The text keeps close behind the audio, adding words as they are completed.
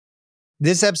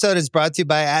This episode is brought to you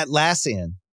by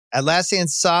Atlassian. Atlassian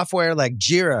software like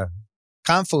Jira,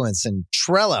 Confluence, and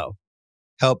Trello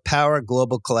help power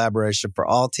global collaboration for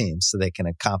all teams so they can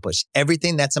accomplish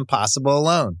everything that's impossible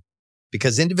alone.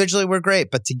 Because individually we're great,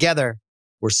 but together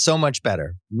we're so much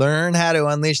better. Learn how to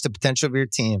unleash the potential of your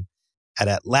team at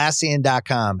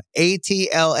Atlassian.com.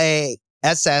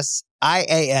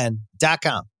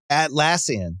 Atlassian.com.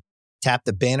 Atlassian. Tap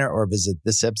the banner or visit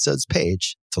this episode's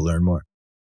page to learn more.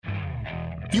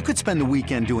 You could spend the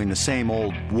weekend doing the same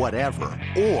old whatever,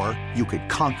 or you could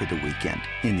conquer the weekend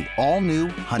in the all-new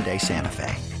Hyundai Santa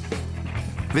Fe.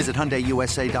 Visit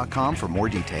HyundaiUSA.com for more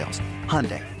details.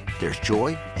 Hyundai, there's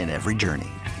joy in every journey.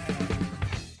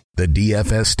 The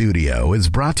DFS studio is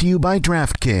brought to you by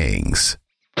DraftKings.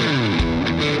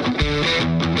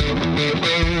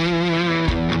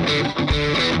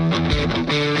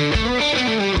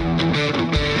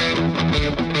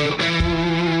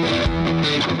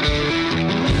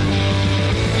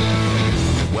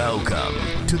 Welcome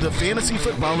to the Fantasy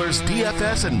Footballers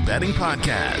DFS and Betting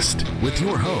Podcast with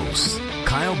your hosts,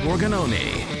 Kyle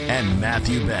Borgononi and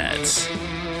Matthew Betts.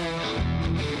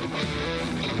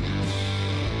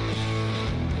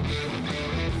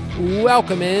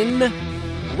 Welcome in.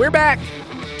 We're back.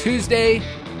 Tuesday,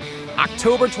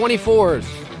 October 24th.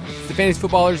 It's the Fantasy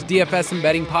Footballers DFS and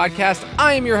Betting Podcast.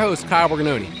 I am your host, Kyle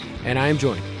Borgononi, and I am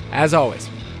joined, as always,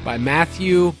 by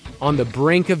Matthew on the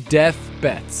brink of death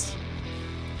Betts.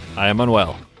 I am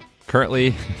unwell.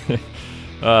 Currently,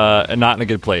 not in a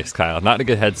good place, Kyle. Not in a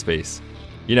good headspace.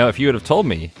 You know, if you would have told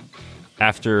me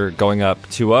after going up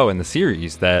 2-0 in the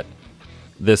series that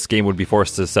this game would be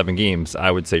forced to 7 games,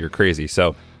 I would say you're crazy.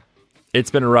 So it's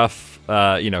been a rough,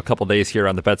 couple days here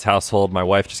on the Betts household. My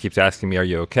wife just keeps asking me, "Are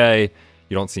you okay?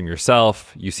 You don't seem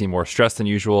yourself. You seem more stressed than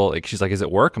usual." Like, she's like, "Is it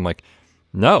work?" I'm like,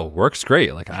 "No, work's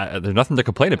great. Like, there's nothing to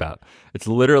complain about. It's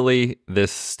literally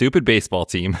this stupid baseball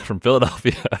team from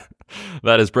Philadelphia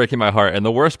that is breaking my heart." And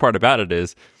the worst part about it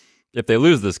is, if they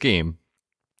lose this game,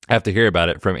 I have to hear about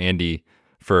it from Andy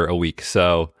for a week.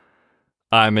 So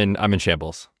I'm in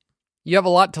shambles. You have a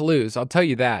lot to lose, I'll tell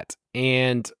you that.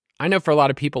 And I know for a lot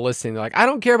of people listening, they're like, "I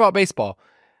don't care about baseball."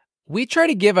 We try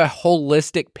to give a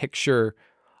holistic picture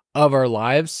of our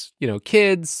lives. You know,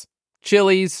 kids,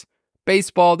 Chili's,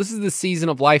 baseball. This is the season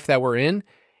of life that we're in.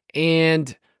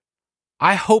 And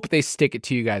I hope they stick it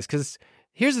to you guys. Because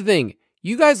here's the thing.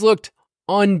 You guys looked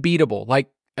unbeatable, like,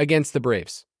 against the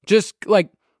Braves. Just, like,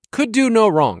 could do no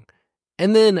wrong.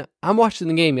 And then I'm watching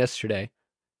the game yesterday,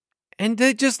 and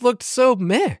they just looked so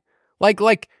meh.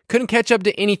 Like couldn't catch up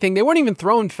to anything. They weren't even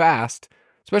throwing fast.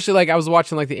 Especially, like, I was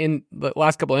watching, like, the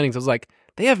last couple innings. I was like,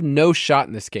 they have no shot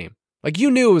in this game. Like,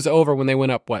 you knew it was over when they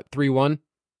went up, 3-1?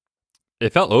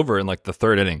 It felt over in, like, the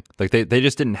third inning. Like, they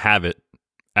just didn't have it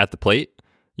at the plate.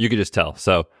 You could just tell.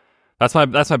 So that's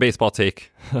my baseball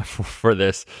take for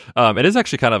this. It is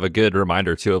actually kind of a good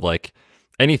reminder, too, of, like,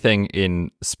 anything in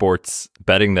sports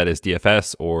betting that is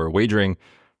DFS or wagering.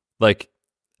 Like,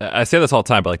 I say this all the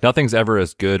time, but, like, nothing's ever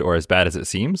as good or as bad as it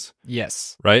seems.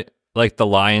 Yes. Right? Like, the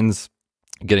Lions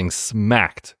getting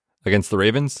smacked against the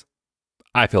Ravens.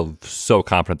 I feel so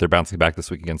confident they're bouncing back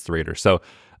this week against the Raiders. So,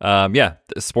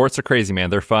 sports are crazy, man.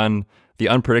 They're fun. The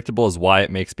unpredictable is why it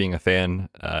makes being a fan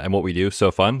and what we do so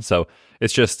fun. So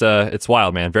it's just, it's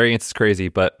wild, man. Variance is crazy,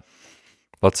 but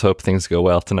let's hope things go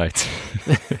well tonight.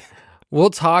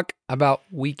 We'll talk about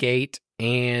week 8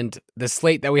 and the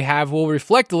slate that we have. We'll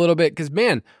reflect a little bit because,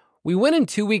 man, we went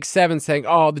into week 7 saying,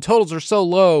 "Oh, the totals are so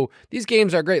low. These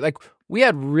games are great." Like, we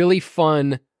had really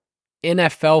fun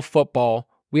NFL football.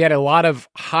 We had a lot of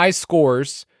high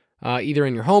scores, either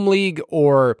in your home league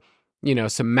or, you know,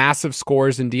 some massive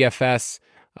scores in DFS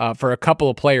for a couple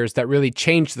of players that really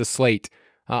changed the slate.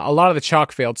 A lot of the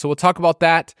chalk failed. So we'll talk about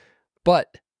that.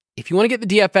 But if you want to get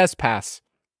the DFS pass,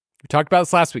 we talked about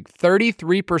this last week,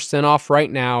 33% off right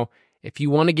now. If you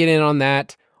want to get in on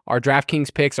that, our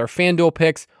DraftKings picks, our FanDuel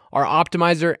picks, our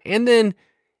optimizer, and then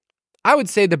I would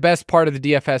say the best part of the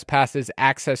DFS pass is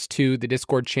access to the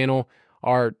Discord channel,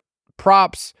 our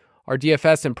props, our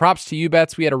DFS, and props to you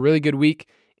bets. We had a really good week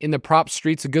in the prop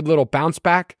streets, a good little bounce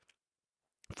back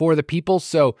for the people.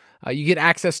 So you get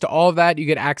access to all of that. You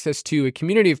get access to a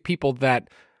community of people that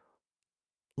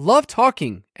love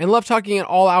talking at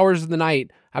all hours of the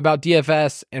night about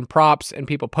DFS and props and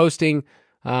people posting.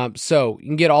 So you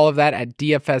can get all of that at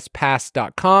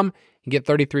dfspass.com. You get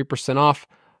 33% off.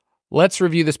 Let's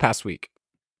review this past week.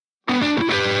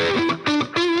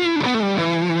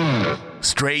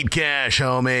 Straight cash,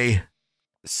 homie.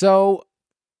 So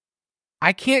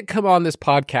I can't come on this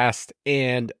podcast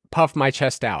and puff my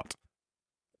chest out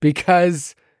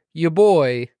because your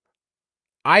boy,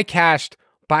 I cashed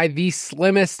by the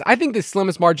slimmest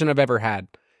margin I've ever had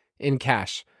in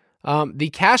cash. The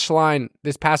cash line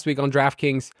this past week on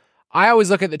DraftKings, I always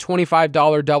look at the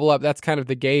 $25 double up. That's kind of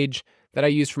the gauge that I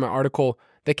used for my article.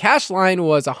 The cash line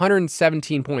was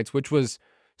 117 points, which was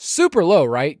super low,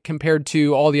 right? Compared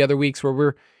to all the other weeks where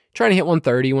we're trying to hit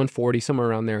 130, 140, somewhere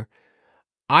around there.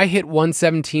 I hit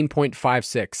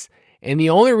 117.56. And the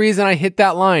only reason I hit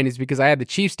that line is because I had the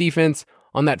Chiefs defense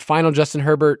on that final Justin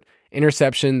Herbert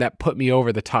interception that put me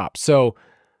over the top. So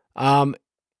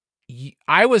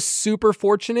I was super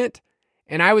fortunate.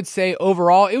 And I would say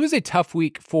overall, it was a tough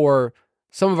week for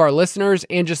some of our listeners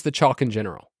and just the chalk in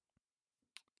general.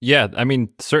 Yeah, I mean,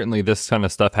 certainly this kind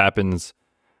of stuff happens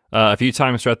a few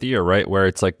times throughout the year, right? Where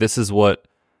it's like, this is what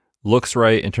looks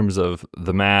right in terms of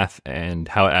the math and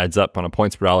how it adds up on a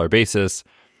points per dollar basis.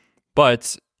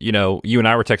 But, you know, you and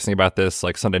I were texting about this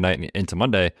like Sunday night into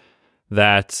Monday,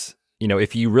 that, you know,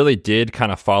 if you really did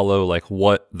kind of follow like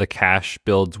what the cash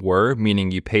builds were,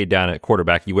 meaning you paid down at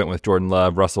quarterback, you went with Jordan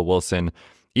Love, Russell Wilson,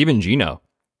 even Geno,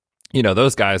 you know,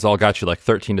 those guys all got you like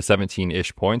 13 to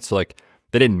 17-ish points. So like,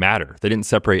 they didn't matter. They didn't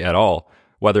separate at all,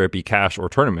 whether it be cash or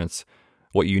tournaments.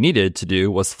 What you needed to do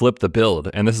was flip the build.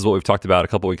 And this is what we've talked about a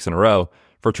couple weeks in a row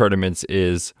for tournaments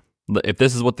is if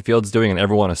this is what the field's doing and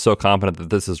everyone is so confident that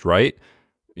this is right,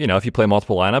 you know, if you play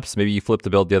multiple lineups, maybe you flip the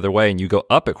build the other way and you go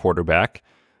up at quarterback.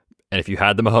 And if you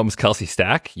had the Mahomes-Kelsey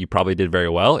stack, you probably did very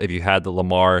well. If you had the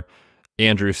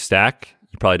Lamar-Andrews stack,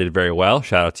 you probably did very well.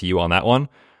 Shout out to you on that one.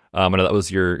 I know that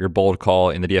was your bold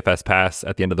call in the DFS pass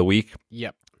at the end of the week.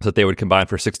 Yep. So that they would combine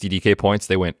for 60 DK points.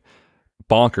 They went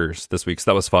bonkers this week, so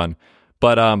that was fun.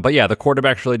 But yeah, the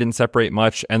quarterbacks really didn't separate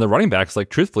much, and the running backs, like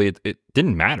truthfully, it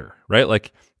didn't matter, right?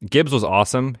 Like Gibbs was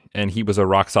awesome, and he was a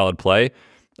rock solid play.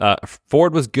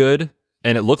 Ford was good,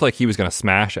 and it looked like he was going to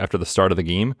smash after the start of the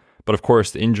game. But of course,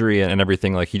 the injury and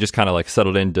everything, like he just kind of like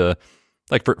settled into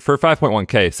like for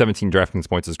 5.1K, 17 DraftKings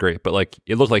points is great, but like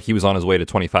it looked like he was on his way to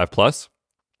 25 plus.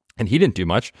 And he didn't do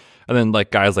much. And then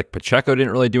like guys like Pacheco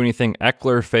didn't really do anything.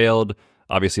 Eckler failed.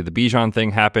 Obviously the Bijan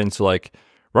thing happened. So like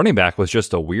running back was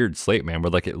just a weird slate, man, where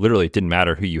like it literally didn't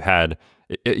matter who you had.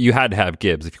 You had to have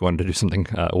Gibbs if you wanted to do something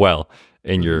well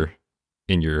in your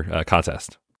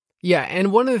contest. Yeah,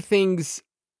 and one of the things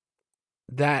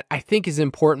that I think is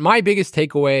important, my biggest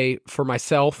takeaway for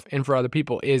myself and for other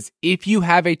people is if you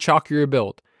have a chalkier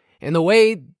build, and the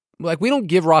way, like we don't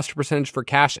give roster percentage for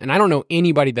cash, and I don't know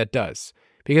anybody that does,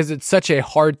 because it's such a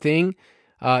hard thing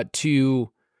you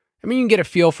can get a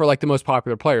feel for like the most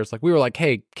popular players. Like we were like,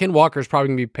 hey, Ken Walker's probably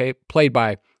going to be played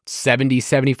by 70,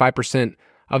 75%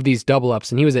 of these double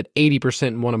ups, and he was at 80%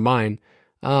 in one of mine.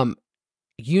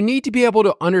 You need to be able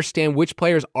to understand which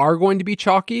players are going to be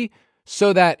chalky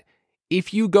so that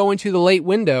if you go into the late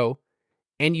window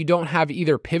and you don't have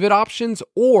either pivot options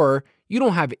or you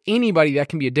don't have anybody that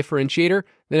can be a differentiator,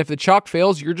 then if the chalk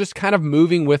fails, you're just kind of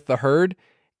moving with the herd.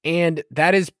 And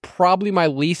that is probably my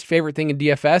least favorite thing in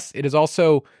DFS. It is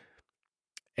also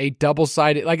a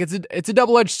double-sided, like it's a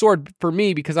double-edged sword for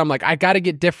me because I'm like, I got to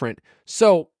get different.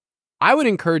 So I would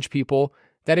encourage people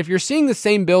that if you're seeing the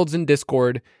same builds in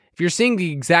Discord, if you're seeing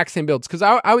the exact same builds, because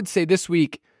I would say this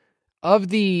week of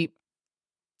the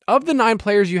 9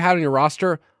 players you had on your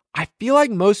roster, I feel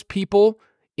like most people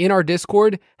in our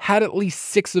Discord had at least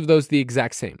 6 of those the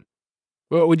exact same.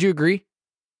 Would you agree?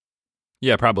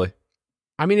 Yeah, probably.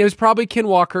 I mean, it was probably Ken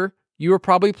Walker. You were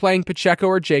probably playing Pacheco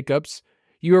or Jacobs.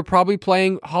 You were probably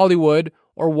playing Hollywood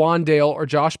or Wandale or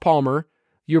Josh Palmer.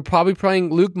 You were probably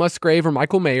playing Luke Musgrave or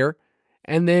Michael Mayer.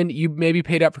 And then you maybe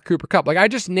paid up for Cooper Kupp. Like I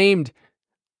just named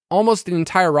almost the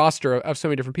entire roster of so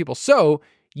many different people. So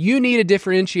you need a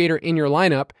differentiator in your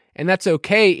lineup, and that's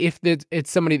okay if it's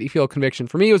somebody that you feel a conviction.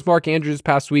 For me, it was Mark Andrews this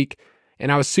past week,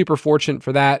 and I was super fortunate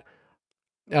for that.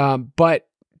 But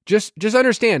just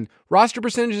understand, roster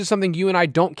percentage is something you and I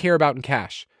don't care about in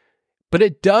cash. But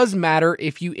it does matter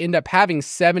if you end up having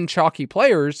 7 chalky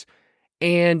players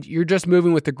and you're just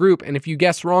moving with the group. And if you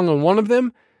guess wrong on one of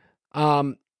them,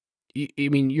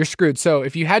 you're screwed. So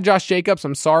if you had Josh Jacobs,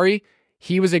 I'm sorry.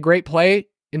 He was a great play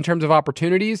in terms of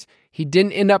opportunities. He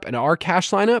didn't end up in our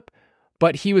cash lineup,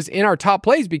 but he was in our top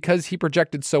plays because he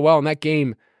projected so well. And that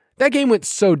game went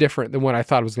so different than what I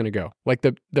thought it was going to go. Like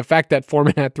the fact that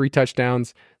Foreman had 3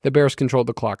 touchdowns, the Bears controlled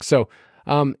the clock. So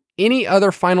any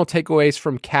other final takeaways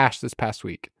from cash this past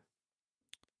week?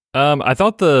 I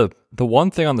thought the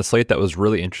one thing on the slate that was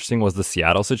really interesting was the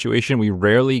Seattle situation. We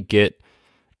rarely get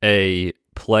a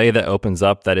play that opens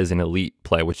up that is an elite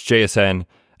play, which JSN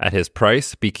at his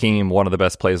price became one of the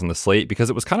best plays on the slate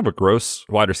because it was kind of a gross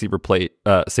wide receiver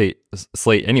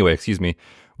slate anyway,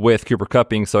 with Cooper Kupp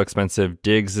being so expensive.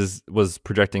 Diggs was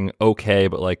projecting okay,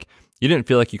 but like you didn't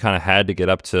feel like you kind of had to get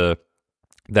up to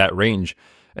that range.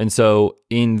 And so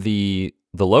in the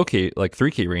low K, like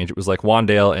 3K range, it was like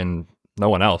Wandale and no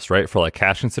one else, right? For like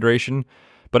cash consideration.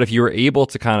 But if you were able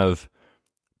to kind of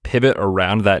pivot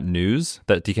around that news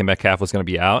that DK Metcalf was going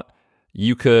to be out,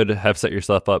 you could have set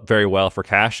yourself up very well for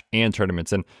cash and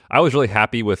tournaments. And I was really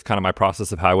happy with kind of my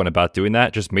process of how I went about doing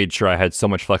that. Just made sure I had so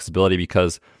much flexibility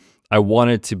because I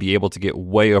wanted to be able to get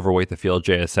way overweight the field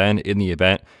JSN in the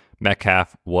event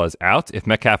Metcalf was out. If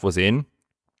Metcalf was in,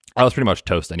 I was pretty much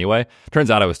toast anyway.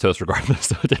 Turns out I was toast regardless,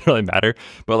 so it didn't really matter.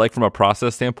 But like from a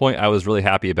process standpoint, I was really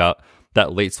happy about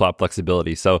that late swap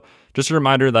flexibility. So just a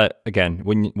reminder that, again,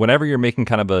 whenever you're making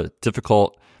kind of a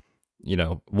difficult,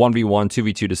 1v1,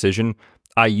 2v2 decision,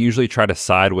 I usually try to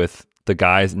side with the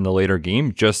guys in the later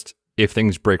game. Just if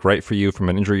things break right for you from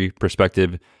an injury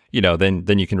perspective,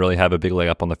 then you can really have a big leg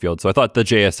up on the field. So I thought the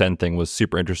JSN thing was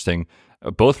super interesting,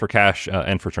 both for cash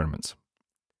and for tournaments.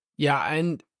 Yeah,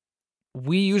 and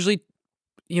we usually,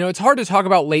 it's hard to talk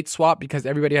about late swap because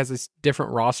everybody has this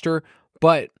different roster,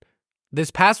 but this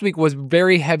past week was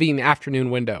very heavy in the afternoon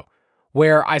window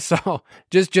where I saw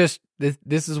this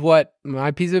is what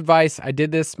my piece of advice. I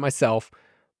did this myself,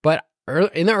 but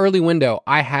in the early window,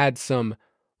 I had some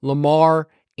Lamar,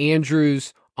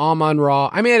 Andrews, Amon-Ra.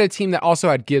 I had a team that also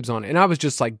had Gibbs on it, and I was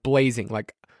just like blazing.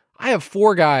 Like, I have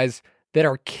 4 guys that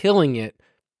are killing it,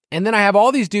 and then I have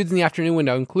all these dudes in the afternoon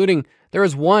window, including there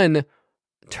was one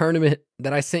tournament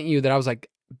that I sent you that I was like,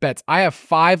 bets, I have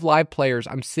 5 live players.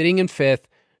 I'm sitting in 5th.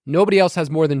 Nobody else has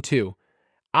more than 2.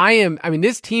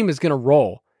 This team is going to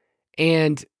roll.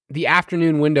 And the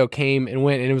afternoon window came and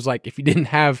went, and it was like, if you didn't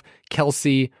have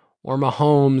Kelsey or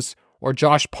Mahomes or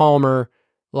Josh Palmer,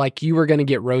 like, you were going to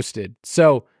get roasted.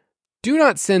 So do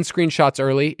not send screenshots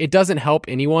early. It doesn't help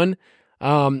anyone.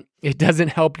 It doesn't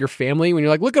help your family when you're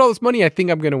like, look at all this money I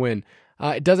think I'm going to win.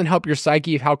 It doesn't help your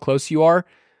psyche of how close you are.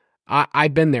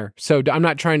 I've been there. So I'm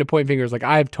not trying to point fingers. Like,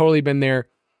 I've totally been there.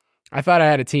 I thought I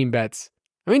had a team bets.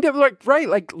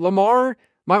 Like Lamar,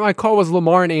 my call was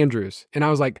Lamar and Andrews. And I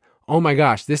was like, oh my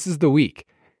gosh, this is the week.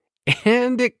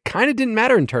 And it kind of didn't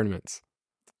matter in tournaments.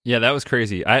 Yeah, that was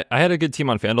crazy. I had a good team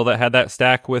on FanDuel that had that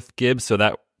stack with Gibbs, so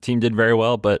that team did very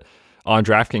well. But on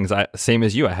DraftKings, same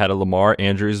as you, I had a Lamar,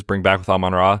 Andrews, bring back with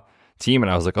Amon-Ra team,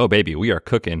 and I was like, oh baby, we are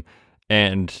cooking.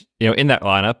 And in that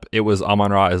lineup, it was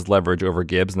Amon-Ra as leverage over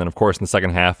Gibbs. And then of course in the second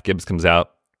half, Gibbs comes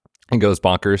out and goes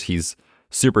bonkers. He's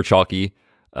super chalky.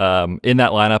 In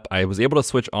that lineup, I was able to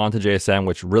switch on to JSN,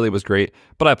 which really was great.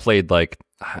 But I played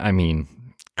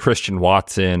Christian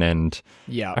Watson and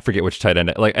I forget which tight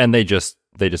end. And they just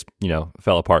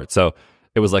fell apart. So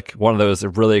it was like one of those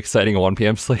really exciting 1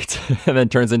 p.m. slates, and then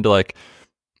turns into like,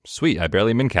 sweet, I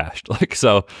barely min cashed.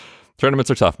 So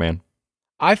tournaments are tough, man.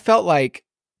 I felt like,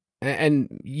 and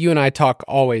you and I talk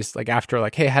always like after,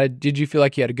 like, hey, did you feel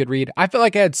like you had a good read? I felt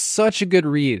like I had such a good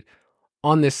read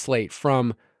on this slate,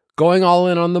 from going all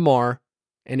in on Lamar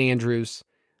and Andrews,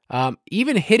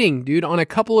 even hitting, dude, on a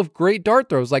couple of great dart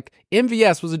throws. Like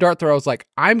MVS was a dart throw. I was like,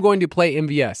 I'm going to play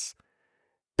MVS.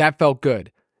 That felt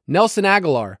good. Nelson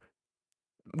Aguilar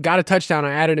got a touchdown.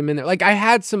 I added him in there. Like, I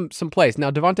had some plays.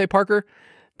 Now, Devontae Parker,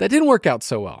 that didn't work out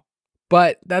so well,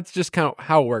 but that's just kind of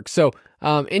how it works. So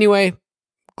anyway,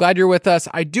 glad you're with us.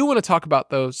 I do want to talk about,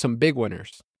 though, some big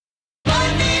winners.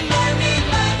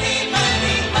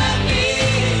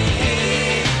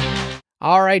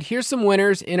 All right, here's some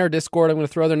winners in our Discord. I'm going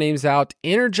to throw their names out.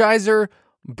 Energizer,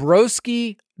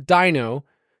 Broski, Dino,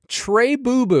 Trey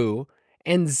Boo Boo,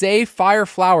 and Zay Fire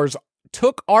Flowers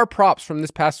took our props from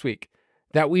this past week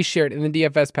that we shared in the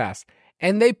DFS pass,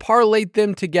 and they parlayed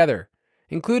them together,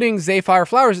 including Zay Fire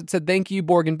Flowers. It said, thank you,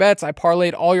 Borg and Bets. I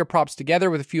parlayed all your props together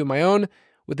with a few of my own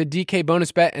with a DK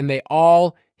bonus bet, and they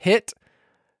all hit.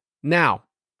 Now,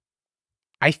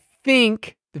 I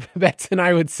think Bets and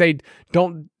I would say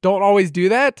don't always do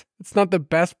that. It's not the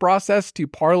best process to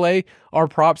parlay our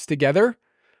props together,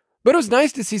 but it was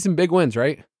nice to see some big wins,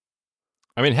 right?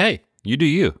 Hey, you do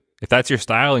you. If that's your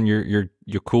style and you're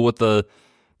cool with the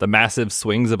massive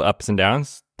swings of ups and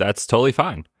downs, that's totally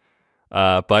fine.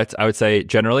 But I would say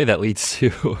generally that leads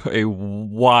to a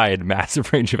wide,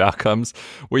 massive range of outcomes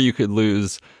where you could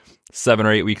lose 7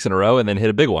 or 8 weeks in a row and then hit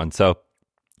a big one. So it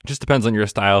just depends on your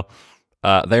style.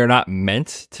 They are not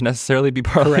meant to necessarily be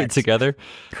parlayed together.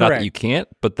 Correct. Not that you can't,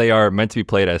 but they are meant to be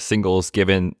played as singles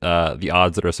given the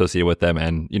odds that are associated with them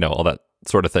and, all that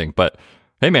sort of thing. But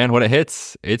hey, man, when it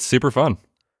hits, it's super fun.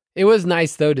 It was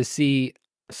nice, though, to see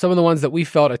some of the ones that we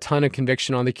felt a ton of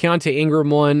conviction on. The Keontae Ingram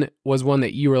one was one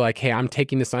that you were like, hey, I'm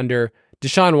taking this under.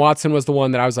 Deshaun Watson was the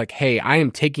one that I was like, hey, I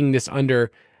am taking this under,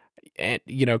 and,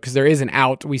 because there is an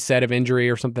out, we said, of injury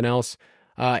or something else.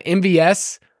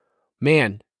 MVS,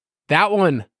 man, that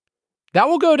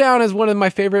will go down as one of my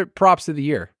favorite props of the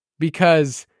year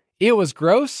because it was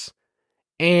gross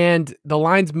and the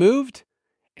lines moved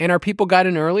and our people got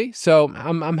in early. So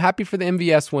I'm happy for the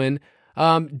MVS win.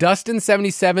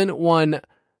 Dustin77 won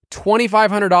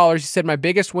 $2,500. He said, my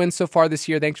biggest win so far this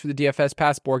year. Thanks for the DFS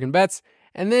pass, Borg Bets.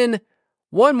 And then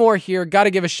one more here. Got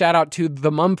to give a shout out to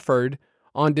the Mumford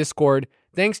on Discord.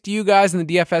 Thanks to you guys in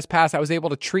the DFS pass, I was able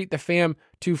to treat the fam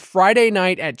to Friday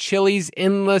night at Chili's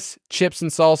Endless Chips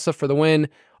and Salsa for the win.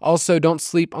 Also, don't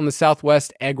sleep on the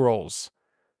Southwest egg rolls.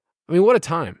 I mean, what a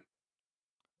time.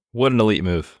 What an elite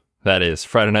move that is.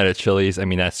 Friday night at Chili's. I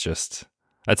mean, that's it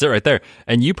right there.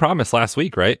 And you promised last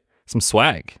week, right? Some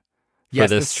swag. Yes,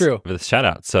 that's true. For this shout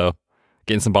out. So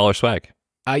getting some baller swag.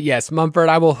 Yes, Mumford,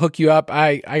 I will hook you up.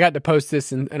 I got to post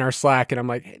this in our Slack and I'm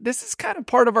like, hey, this is kind of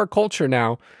part of our culture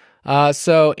now.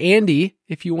 So Andy,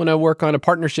 if you want to work on a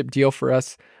partnership deal for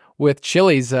us with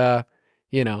Chili's, we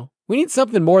need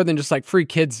something more than just like free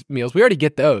kids meals. We already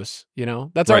get those,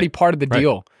 that's already part of the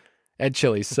deal at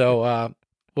Chili's. So,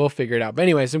 we'll figure it out. But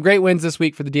anyway, some great wins this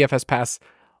week for the DFS pass.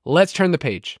 Let's turn the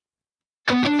page.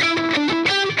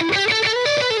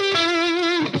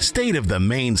 State of the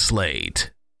main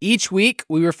slate. Each week,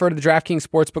 we refer to the DraftKings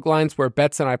Sportsbook lines where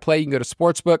bets and I play. You can go to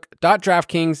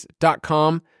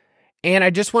sportsbook.draftkings.com. And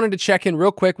I just wanted to check in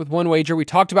real quick with one wager we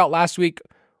talked about last week.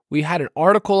 We had an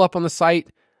article up on the site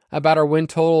about our win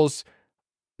totals.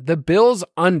 The Bills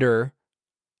under,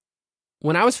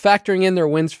 when I was factoring in their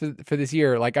wins for this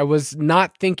year, like I was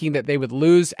not thinking that they would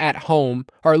lose at home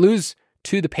or lose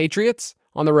to the Patriots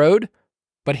on the road.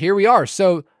 But here we are.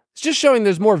 So it's just showing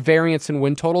there's more variance in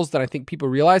win totals than I think people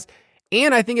realize.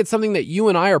 And I think it's something that you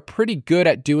and I are pretty good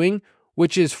at doing,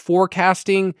 which is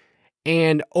forecasting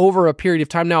and over a period of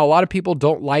time. Now, a lot of people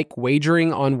don't like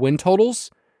wagering on win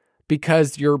totals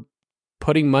because you're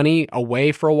putting money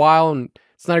away for a while and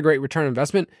it's not a great return on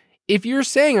investment. If you're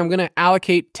saying I'm going to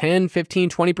allocate 10, 15,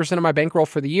 20% of my bankroll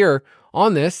for the year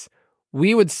on this,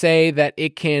 we would say that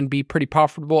it can be pretty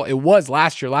profitable. It was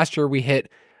last year. Last year we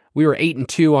were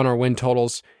 8-2 on our win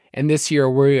totals. And this year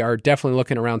we are definitely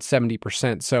looking around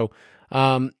 70%. So,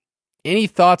 any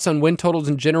thoughts on win totals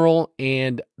in general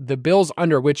and the Bills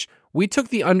under, which we took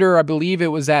the under, I believe it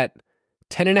was at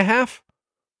 10.5,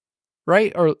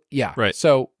 right? Or yeah. Right.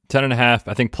 So 10.5,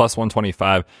 I think plus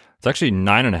 125. It's actually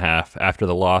 9.5 after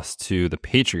the loss to the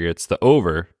Patriots, the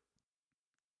over.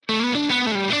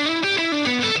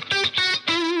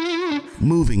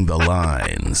 Moving the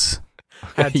lines.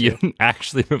 You didn't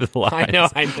actually move the line.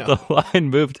 I know. The line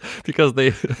moved because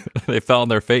they fell on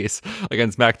their face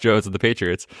against Mac Jones and the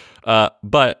Patriots.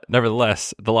 But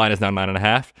nevertheless, the line is now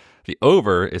 9.5. The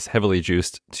over is heavily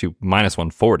juiced to minus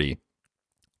 140.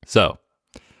 So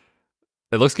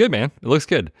it looks good, man. It looks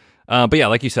good. But yeah,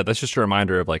 like you said, that's just a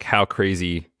reminder of like how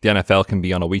crazy the NFL can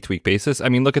be on a week-to-week basis. I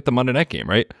mean, look at the Monday night game,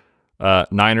 right?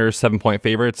 Niners 7-point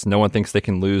favorites. No one thinks they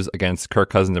can lose against Kirk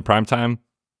Cousins in primetime.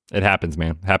 It happens,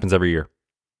 man. It happens every year.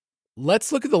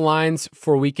 Let's look at the lines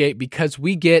for week 8 because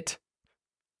we get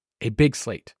a big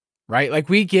slate, right? Like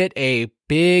we get a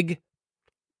big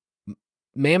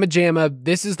mamma jamma.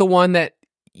 This is the one that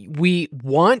we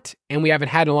want and we haven't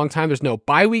had in a long time. There's no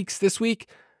bye weeks this week.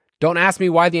 Don't ask me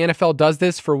why the NFL does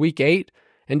this for week 8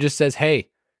 and just says, hey,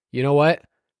 you know what?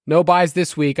 No buys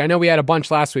this week. I know we had a bunch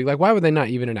last week. Like, why would they not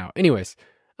even it out? Anyways,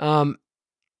 but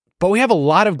we have a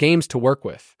lot of games to work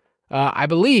with. I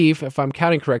believe, if I'm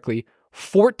counting correctly,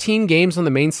 14 games on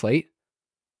the main slate.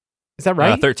 Is that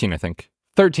right? 13, I think.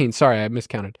 13. Sorry, I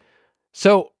miscounted.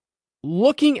 So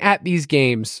looking at these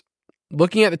games,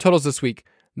 looking at the totals this week,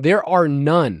 there are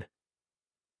none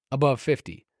above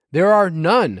 50. There are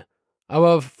none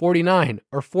above 49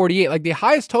 or 48. Like the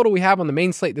highest total we have on the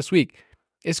main slate this week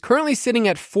is currently sitting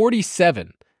at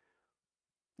 47.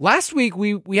 Last week,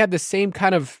 we had the same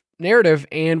kind of narrative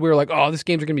and we were like, oh, this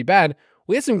games are going to be bad.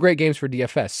 We had some great games for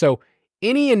DFS. So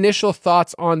any initial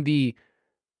thoughts on the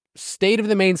state of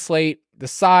the main slate, the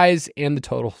size, and the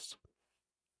totals?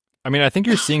 I mean, I think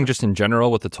you're seeing just in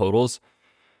general with the totals,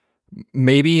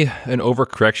 maybe an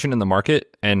overcorrection in the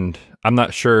market. And I'm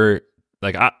not sure,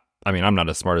 like, I mean, I'm not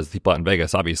as smart as the people out in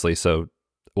Vegas, obviously. So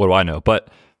what do I know? But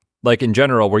like in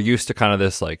general, we're used to kind of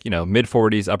this like, mid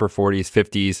 40s, upper 40s,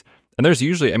 50s. And there's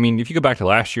usually, I mean, if you go back to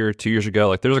last year, 2 years ago,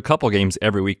 like there's a couple games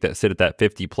every week that sit at that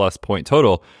 50 plus point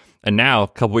total. And now a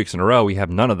couple weeks in a row, we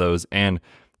have none of those. And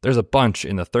there's a bunch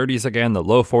in the 30s again, the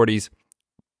low 40s.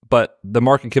 But the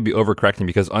market could be overcorrecting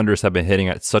because unders have been hitting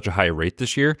at such a high rate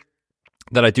this year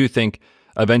that I do think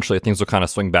eventually things will kind of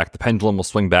swing back. The pendulum will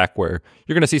swing back where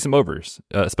you're going to see some overs,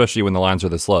 especially when the lines are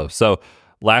this low. So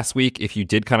last week, if you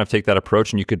did kind of take that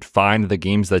approach and you could find the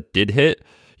games that did hit,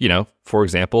 For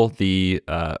example, the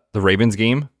Ravens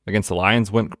game against the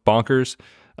Lions went bonkers.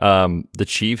 The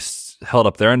Chiefs held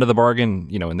up their end of the bargain,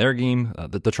 in their game.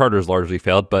 The Chargers largely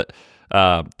failed, but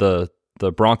the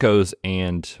Broncos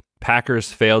and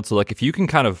Packers failed. So if you can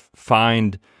kind of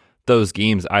find those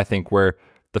games, I think, where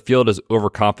the field is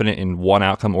overconfident in one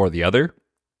outcome or the other,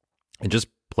 and just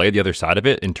play the other side of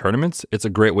it in tournaments, it's a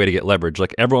great way to get leverage.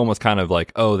 Everyone was kind of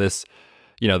like, oh, this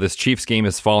Chiefs game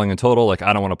is falling in total. I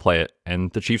don't want to play it.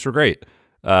 And the Chiefs were great.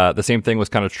 The same thing was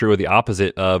kind of true of the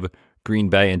opposite of Green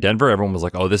Bay and Denver. Everyone was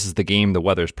like, oh, this is the game. The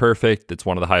weather's perfect. It's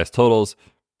one of the highest totals.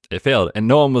 It failed. And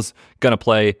no one was going to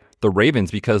play the Ravens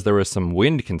because there was some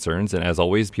wind concerns. And as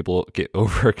always, people get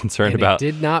over concerned about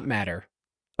it. Did not matter.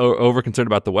 Over concerned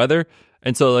about the weather.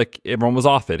 And so everyone was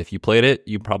off it. If you played it,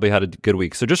 you probably had a good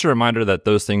week. So just a reminder that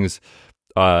those things,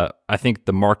 I think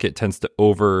the market tends to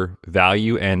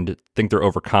overvalue and think they're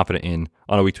overconfident in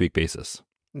on a week-to-week basis.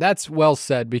 That's well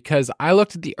said, because I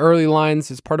looked at the early lines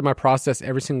as part of my process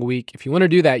every single week. If you want to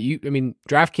do that,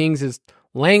 DraftKings is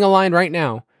laying a line right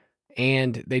now,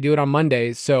 and they do it on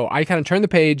Mondays. So I kind of turn the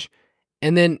page,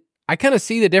 and then I kind of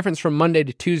see the difference from Monday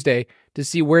to Tuesday to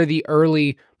see where the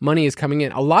early money is coming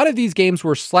in. A lot of these games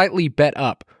were slightly bet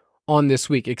up on this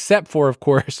week, except for, of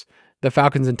course, the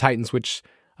Falcons and Titans, which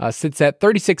sits at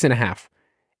 36.5.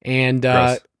 And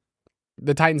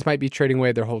the Titans might be trading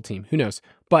away their whole team. Who knows?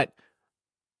 But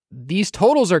these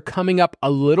totals are coming up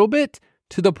a little bit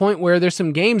to the point where there's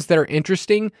some games that are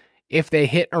interesting if they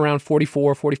hit around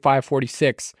 44, 45,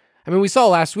 46. We saw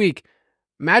last week,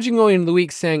 imagine going into the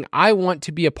week saying, I want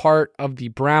to be a part of the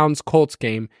Browns-Colts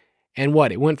game, and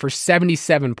it went for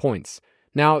 77 points.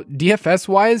 Now,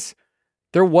 DFS-wise,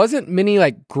 there wasn't many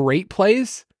great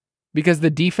plays because the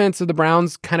defense of the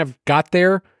Browns kind of got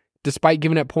there despite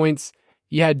giving up points.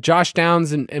 You had Josh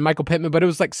Downs and Michael Pittman, but it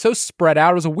was so spread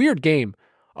out. It was a weird game.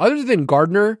 Other than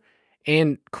Gardner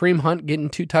and Kareem Hunt getting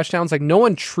 2 touchdowns, no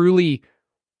one truly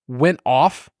went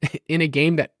off in a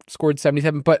game that scored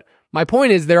 77. But my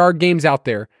point is there are games out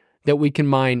there that we can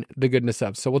mine the goodness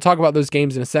of. So we'll talk about those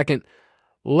games in a second.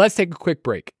 Let's take a quick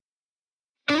break.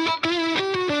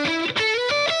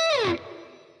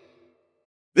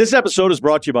 This episode is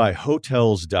brought to you by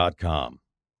Hotels.com.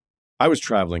 I was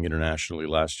traveling internationally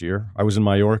last year. I was in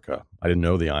Mallorca. I didn't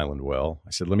know the island well.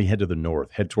 I said, let me head to the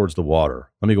north, head towards the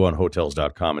water. Let me go on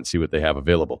Hotels.com and see what they have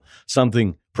available.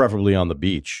 Something preferably on the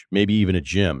beach, maybe even a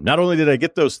gym. Not only did I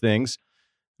get those things,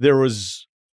 there was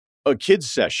a kids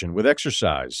session with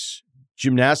exercise,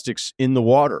 gymnastics in the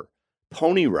water,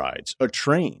 pony rides, a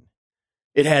train.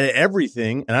 It had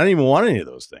everything, and I didn't even want any of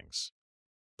those things.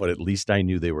 But at least I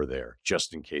knew they were there,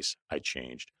 just in case I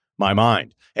changed my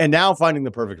mind. And now finding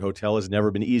the perfect hotel has never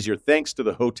been easier thanks to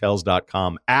the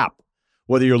Hotels.com app.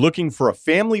 Whether you're looking for a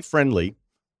family-friendly,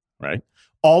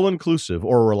 all-inclusive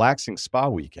or a relaxing spa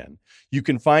weekend, you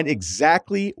can find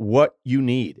exactly what you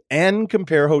need and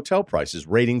compare hotel prices,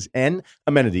 ratings, and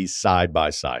amenities side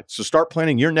by side. So start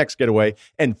planning your next getaway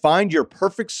and find your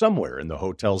perfect somewhere in the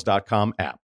Hotels.com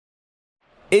app.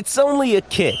 It's only a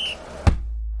kick,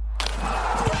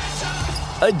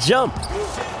 a jump,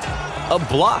 a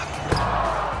block.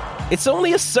 It's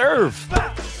only a serve.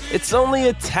 It's only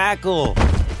a tackle,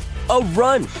 a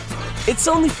run. It's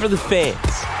only for the fans.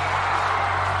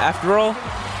 After all,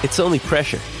 it's only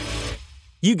pressure.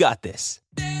 You got this.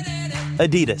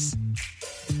 Adidas.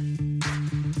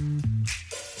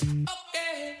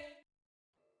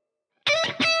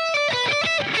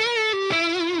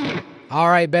 All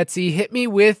right, Betsy, hit me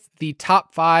with the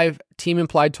top 5 team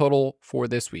implied total for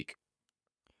this week.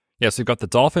 Yeah, so we've got the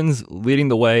Dolphins leading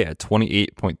the way at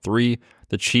 28.3.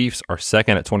 The Chiefs are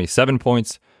second at 27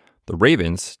 points. The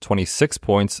Ravens, 26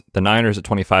 points. The Niners at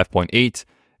 25.8.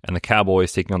 And the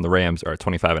Cowboys taking on the Rams are at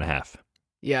 25.5.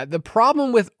 Yeah, the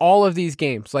problem with all of these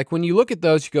games, when you look at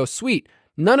those, you go, sweet,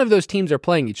 none of those teams are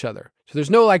playing each other. So there's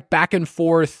no back and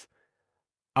forth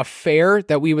affair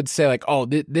that we would say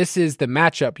this is the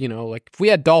matchup. If we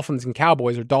had Dolphins and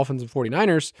Cowboys or Dolphins and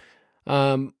 49ers,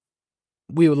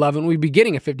 we would love it and we'd be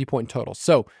getting a 50-point total.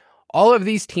 So all of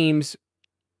these teams,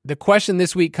 the question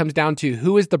this week comes down to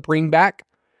who is the bring back?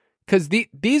 Because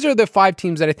these are the 5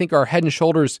 teams that I think are head and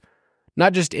shoulders,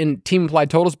 not just in team implied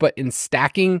totals, but in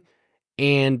stacking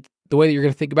and the way that you're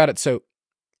going to think about it. So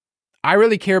I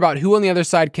really care about who on the other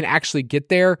side can actually get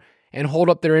there and hold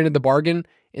up their end of the bargain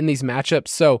in these matchups.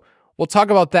 So we'll talk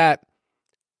about that.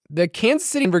 The Kansas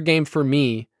City Denver game for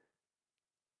me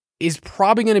is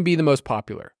probably going to be the most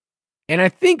popular. And I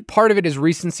think part of it is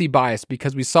recency bias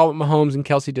because we saw what Mahomes and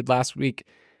Kelsey did last week.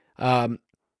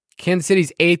 Kansas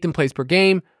City's 8th in plays per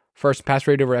game, first pass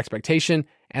rate over expectation.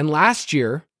 And last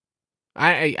year,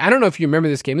 I don't know if you remember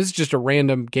this game. This is just a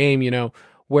random game,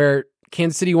 where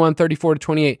Kansas City won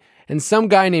 34-28, and some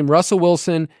guy named Russell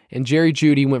Wilson and Jerry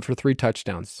Jeudy went for 3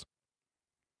 touchdowns.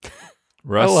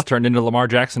 Russ turned into Lamar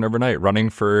Jackson overnight, running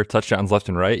for touchdowns left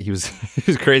and right. He was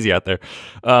crazy out there.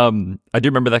 I do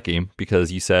remember that game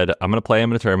because you said, I'm going to play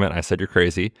him in a tournament. I said, you're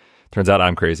crazy. Turns out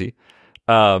I'm crazy.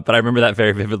 But I remember that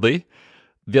very vividly.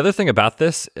 The other thing about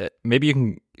this, maybe you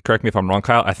can correct me if I'm wrong,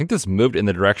 Kyle, I think this moved in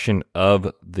the direction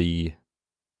of the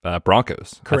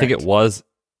Broncos. Correct. I think it was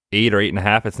 8 or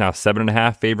 8.5. It's now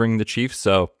 7.5 favoring the Chiefs.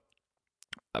 So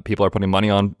people are putting money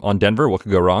on Denver. What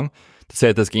could go wrong? To say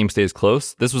that this game stays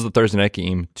close. This was the Thursday night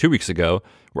game 2 weeks ago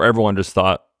where everyone just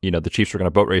thought, the Chiefs were going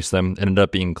to boat race them. It ended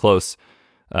up being close,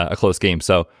 a close game.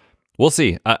 So we'll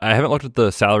see. I haven't looked at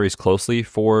the salaries closely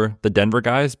for the Denver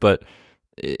guys, but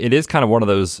it is kind of one of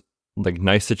those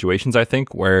nice situations, I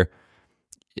think, where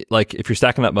if you're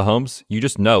stacking up Mahomes, you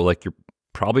just know you're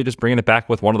probably just bringing it back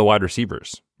with one of the wide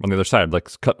receivers on the other side.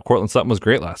 Cortland Sutton was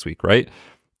great last week, right?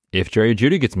 If Jerry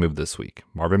Jeudy gets moved this week,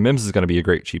 Marvin Mims is going to be a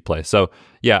great cheap play. So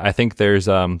yeah, I think there's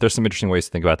some interesting ways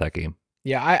to think about that game.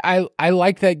 Yeah, I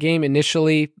like that game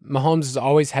initially. Mahomes has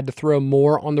always had to throw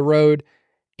more on the road,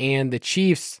 and the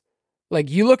Chiefs,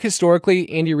 you look historically,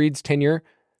 Andy Reid's tenure,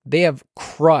 they have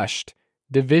crushed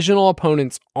divisional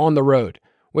opponents on the road,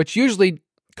 which usually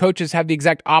coaches have the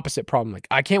exact opposite problem.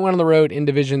 I can't win on the road in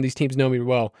division. These teams know me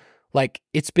well.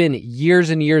 It's been years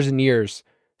and years and years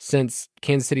since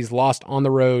Kansas City's lost on the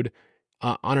road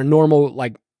on a normal,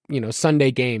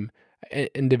 Sunday game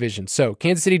in division. So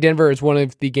Kansas City, Denver is one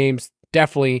of the games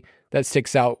definitely that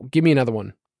sticks out. Give me another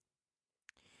one.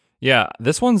 Yeah,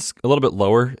 this one's a little bit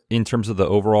lower in terms of the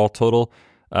overall total.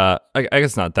 I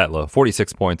guess not that low.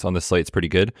 46 points on the slate's pretty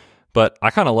good. But I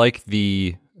kind of like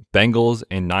the Bengals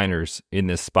and Niners in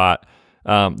this spot.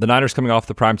 The Niners coming off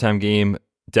the primetime game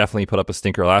definitely put up a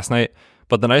stinker last night.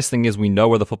 But the nice thing is we know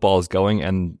where the football is going.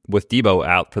 And with Debo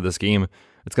out for this game,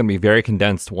 it's going to be very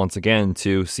condensed once again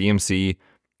to CMC,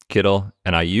 Kittle,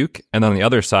 and Ayuk. And then on the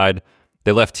other side,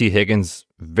 they left T. Higgins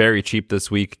very cheap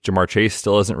this week. Jamar Chase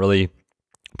still isn't really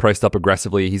priced up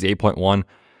aggressively. He's 8.1.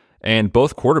 And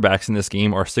both quarterbacks in this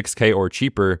game are 6K or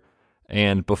cheaper.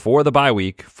 And before the bye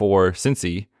week for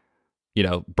Cincy,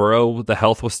 Burrow, the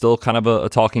health was still kind of a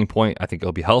talking point. I think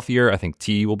he'll be healthier. I think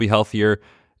T will be healthier.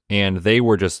 And they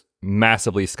were just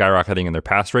massively skyrocketing in their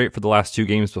pass rate for the last 2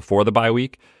 games before the bye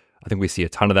week. I think we see a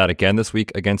ton of that again this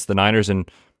week against the Niners. And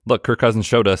look, Kirk Cousins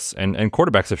showed us, and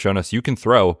quarterbacks have shown us, you can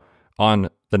throw on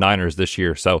the Niners this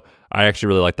year. So I actually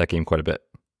really like that game quite a bit.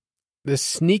 The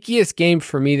sneakiest game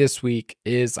for me this week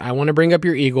is I want to bring up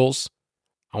your Eagles.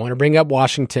 I want to bring up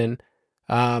Washington.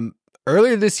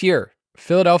 Earlier this year,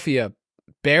 Philadelphia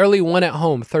barely won at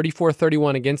home,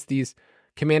 34-31 against these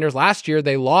Commanders. Last year,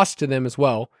 they lost to them as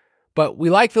well. But we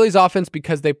like Philly's offense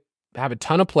because they have a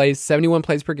ton of plays, 71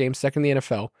 plays per game, second in the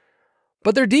NFL.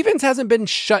 But their defense hasn't been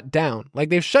shut down.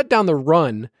 They've shut down the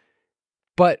run,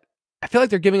 but I feel like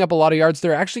they're giving up a lot of yards.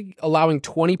 They're actually allowing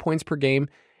 20 points per game.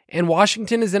 And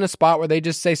Washington is in a spot where they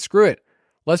just say, screw it.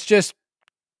 Let's just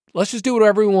do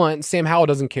whatever we want. Sam Howell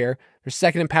doesn't care. They're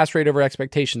second in pass rate over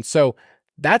expectations. So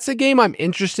that's a game I'm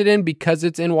interested in because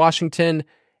it's in Washington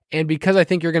and because I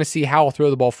think you're going to see Howell throw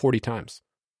the ball 40 times.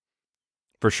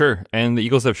 For sure. And the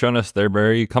Eagles have shown us they're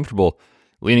very comfortable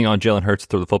leaning on Jalen Hurts to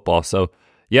throw the football. So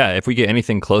yeah, if we get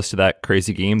anything close to that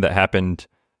crazy game that happened,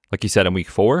 like you said, in week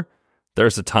 4,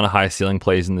 there's a ton of high ceiling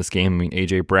plays in this game. I mean,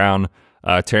 A.J. Brown,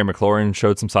 Terry McLaurin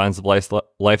showed some signs of life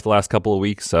the last couple of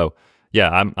weeks. So yeah,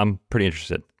 I'm pretty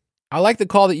interested. I like the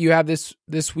call that you have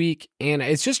this week, and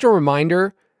it's just a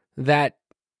reminder that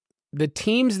the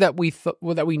teams that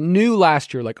we knew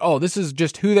last year, this is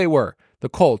just who they were. The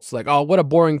Colts, what a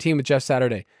boring team with Jeff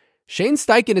Saturday. Shane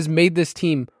Steichen has made this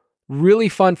team really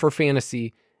fun for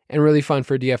fantasy and really fun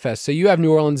for DFS. So you have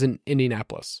New Orleans and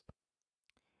Indianapolis.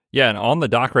 Yeah, and on the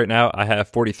dock right now, I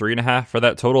have 43.5 for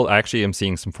that total. I actually am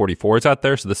seeing some 44s out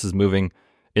there, so this is moving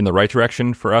in the right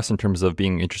direction for us in terms of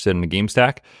being interested in a game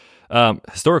stack.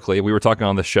 Historically, we were talking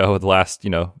on the show the last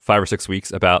 5 or 6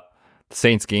 weeks about the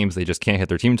Saints games. They just can't hit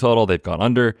their team total. They've gone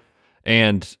under,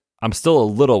 and I'm still a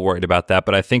little worried about that,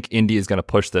 but I think Indy is going to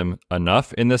push them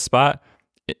enough in this spot.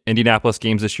 Indianapolis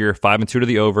games this year, 5-2 to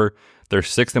the over. They're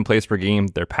 6th in plays per game.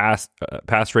 Their pass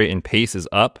rate and pace is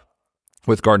up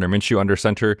with Gardner Minshew under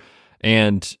center.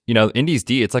 And, Indy's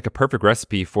D, it's like a perfect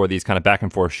recipe for these kind of back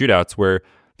and forth shootouts where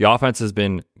the offense has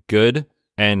been good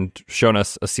and shown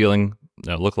us a ceiling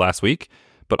look last week,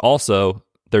 but also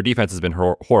their defense has been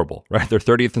horrible, right? They're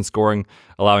 30th in scoring,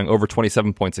 allowing over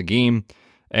 27 points a game.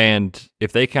 And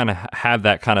if they kind of have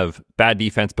that kind of bad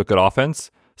defense but good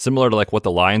offense, similar to what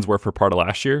the Lions were for part of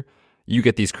last year, you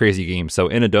get these crazy games. So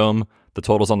in a dome, the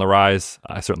total's on the rise.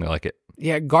 I certainly like it.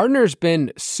 Yeah, Gardner's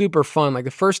been super fun. Like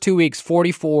the first 2 weeks,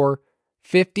 44,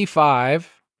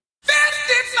 55.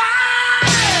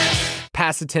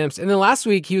 Pass attempts. And then last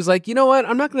week, he was like, you know what?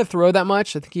 I'm not going to throw that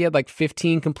much. I think he had like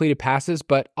 15 completed passes,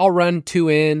 but I'll run 2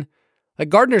 in. Like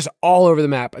Gardner's all over the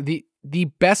map. The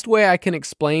best way I can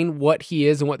explain what he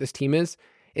is and what this team is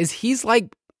he's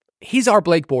our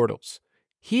Blake Bortles.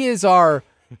 He's going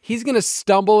to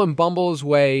stumble and bumble his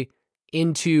way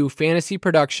into fantasy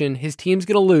production. His team's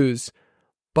going to lose,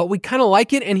 but we kind of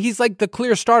like it. And he's like the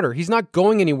clear starter. He's not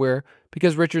going anywhere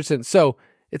because Richardson. So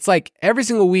it's like every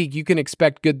single week you can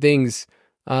expect good things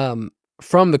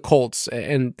from the Colts,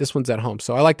 and this one's at home.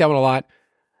 So I like that one a lot.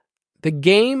 The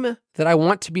game that I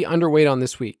want to be underweight on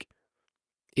this week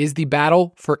is the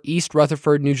battle for East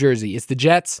Rutherford, New Jersey. It's the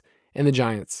Jets and the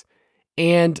Giants.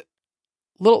 And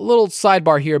little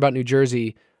sidebar here about New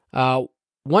Jersey.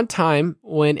 One time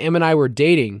when Em and I were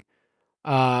dating,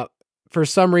 for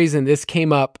some reason this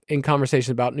came up in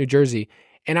conversation about New Jersey.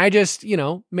 And I just,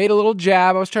 made a little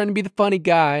jab. I was trying to be the funny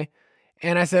guy.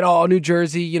 And I said, oh, New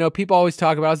Jersey, people always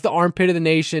talk about it's the armpit of the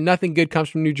nation. Nothing good comes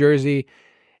from New Jersey.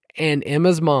 And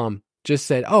Emma's mom just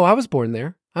said, oh, I was born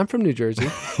there. I'm from New Jersey.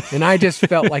 And I just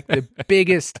felt like the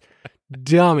biggest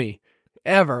dummy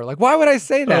ever. Like, why would I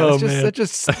say that? It's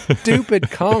just such a stupid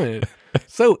comment.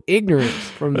 So ignorant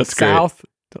from the South.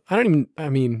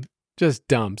 Just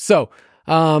dumb. So,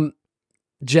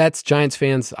 Jets, Giants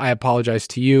fans, I apologize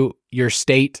to you, your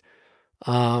state.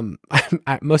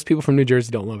 Most people from New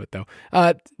Jersey don't love it though.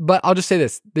 But I'll just say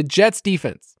this. The Jets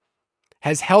defense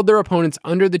has held their opponents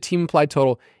under the team implied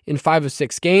total in 5 of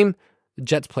 6 games. The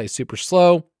Jets play super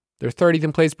slow. They're 30th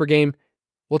in plays per game.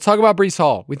 We'll talk about Breece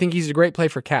Hall. We think he's a great play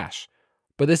for cash,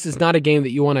 but this is not a game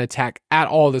that you want to attack at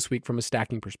all this week from a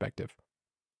stacking perspective.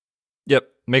 Yep.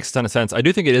 Makes a ton of sense. I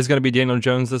do think it is going to be Daniel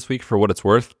Jones this week for what it's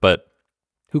worth, but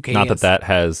who cares? Not that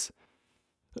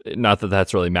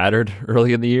that's really mattered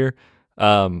early in the year.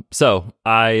 So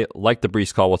I like the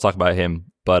Breece call. We'll talk about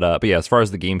him. But yeah, as far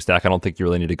as the game stack, I don't think you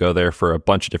really need to go there for a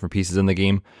bunch of different pieces in the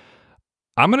game.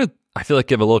 I feel like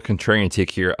give a little contrarian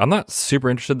take here. I'm not super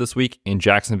interested this week in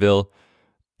Jacksonville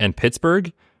and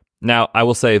Pittsburgh. Now, I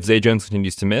will say if Zay Jones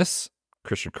continues to miss,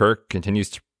 Christian Kirk continues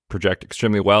to project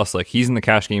extremely well. So like he's in the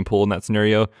cash game pool in that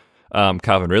scenario.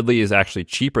 Calvin Ridley is actually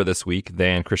cheaper this week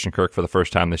than Christian Kirk for the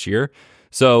first time this year.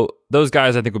 So those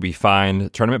guys I think will be fine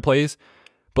tournament plays.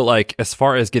 But like as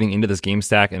far as getting into this game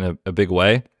stack in a big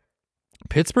way,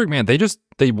 Pittsburgh, man,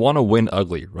 they want to win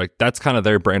ugly, right? That's kind of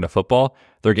their brand of football.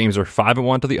 Their games are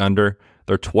 5-1 to the under.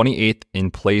 They're 28th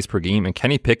in plays per game, and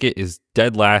Kenny Pickett is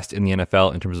dead last in the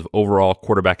NFL in terms of overall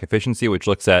quarterback efficiency, which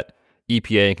looks at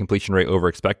EPA and completion rate over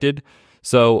expected.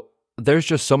 So there's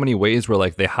just so many ways where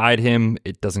like they hide him,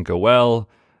 it doesn't go well.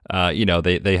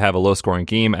 They have a low scoring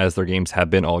game as their games have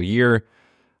been all year.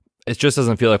 It just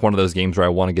doesn't feel like one of those games where I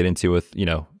want to get into with,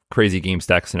 crazy game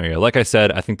stack scenario. Like I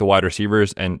said, I think the wide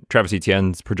receivers and Travis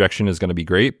Etienne's projection is going to be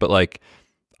great, but like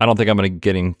I don't think I'm going to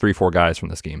getting 3-4 guys from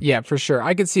this game. Yeah, for sure.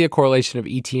 I could see a correlation of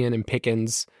Etienne and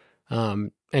Pickens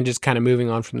and just kind of moving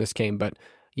on from this game. But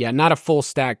yeah, not a full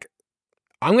stack.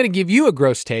 I'm going to give you a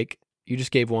gross take. You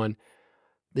just gave one.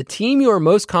 The team you are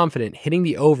most confident hitting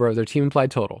the over of their team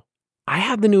implied total. I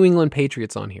have the New England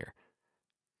Patriots on here.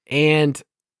 And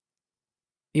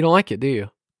you don't like it, do you?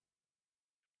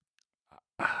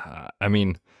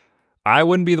 I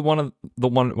wouldn't be want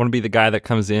to be the guy that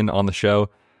comes in on the show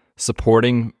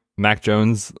supporting Mac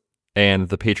Jones and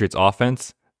the Patriots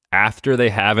offense after they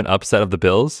have an upset of the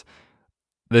Bills.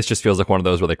 This just feels like one of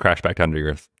those where they crash back down to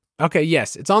earth. Okay,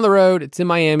 yes, it's on the road. It's in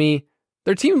Miami.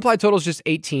 Their team implied total is just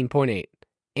 18.8.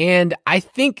 And I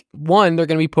think, one, they're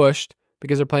going to be pushed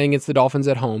because they're playing against the Dolphins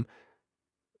at home.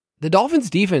 The Dolphins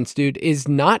defense, dude, is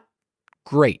not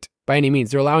great by any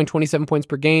means. They're allowing 27 points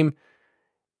per game.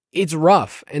 It's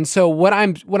rough. And so what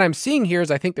I'm seeing here is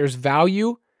I think there's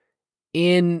value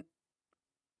in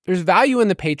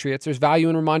the Patriots, there's value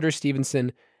in Ramondre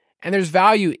Stevenson, and there's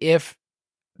value if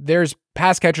there's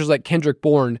pass catchers like Kendrick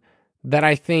Bourne that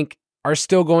I think are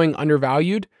still going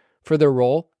undervalued for their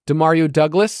role. Demario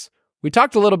Douglas, we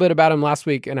talked a little bit about him last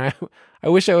week, and I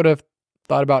wish I would have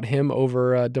thought about him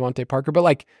over Devontae Parker, but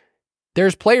like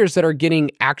there's players that are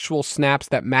getting actual snaps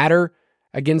that matter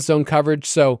against zone coverage.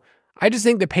 So I just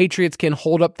think the Patriots can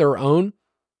hold up their own.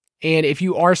 And if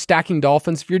you are stacking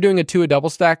Dolphins, if you're doing a double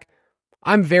stack,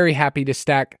 I'm very happy to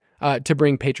stack to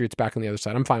bring Patriots back on the other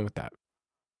side. I'm fine with that.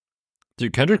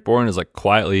 Dude, Kendrick Bourne is like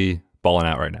quietly balling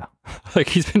out right now. Like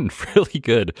he's been really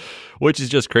good, which is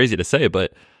just crazy to say.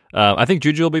 But I think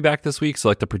Juju will be back this week. So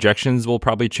like the projections will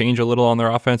probably change a little on their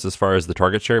offense as far as the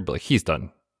target share. But like he's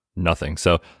done nothing.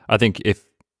 So I think if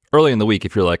early in the week,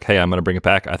 if you're like, hey, I'm going to bring it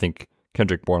back, I think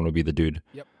Kendrick Bourne would be the dude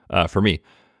for me.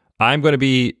 I'm going to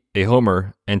be a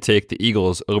homer and take the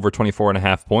Eagles over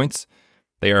 24.5 points.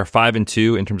 They are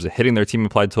 5-2 in terms of hitting their team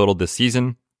implied total this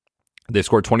season. They've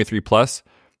scored 23 plus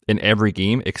in every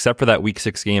game, except for that Week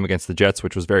 6 game against the Jets,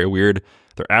 which was very weird.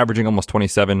 They're averaging almost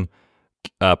 27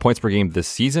 points per game this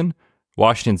season.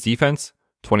 Washington's defense,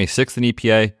 26th in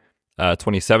EPA,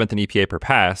 27th in EPA per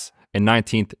pass, and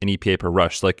 19th in EPA per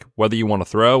rush. So, like, whether you want to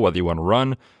throw, whether you want to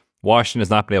run, Washington has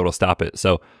not been able to stop it.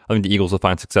 So I think the Eagles will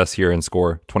find success here and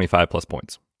score 25 plus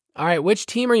points. All right, which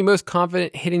team are you most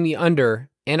confident hitting the under?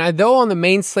 And though on the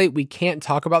main slate we can't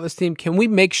talk about this team, can we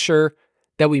make sure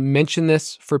that we mention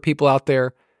this for people out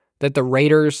there, that the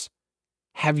Raiders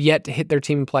have yet to hit their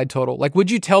team implied total? Like,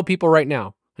 would you tell people right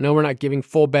now? I know we're not giving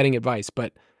full betting advice,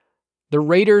 but the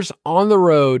Raiders on the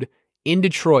road in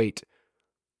Detroit,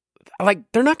 like,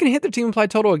 they're not going to hit their team implied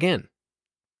total again.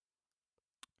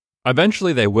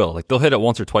 Eventually they will. Like, they'll hit it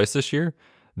once or twice this year.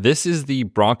 This is the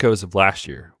Broncos of last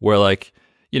year, where, like,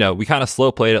 you know, we kind of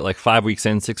slow played it like 5 weeks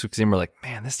in, 6 weeks in. We're like,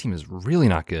 man, this team is really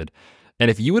not good.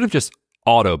 And if you would have just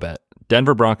auto bet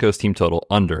Denver Broncos team total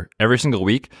under every single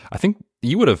week, I think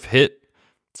you would have hit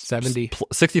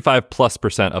 65 plus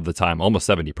 % of the time, almost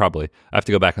 70 probably. I have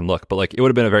to go back and look, but like, it would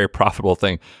have been a very profitable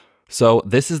thing. So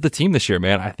this is the team this year,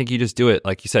 man. I think you just do it,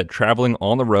 like you said, traveling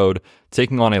on the road,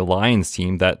 taking on a Lions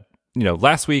team that, you know,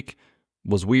 last week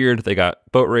was weird. They got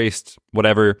boat raced,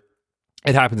 whatever.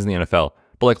 It happens in the NFL.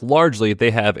 But like, largely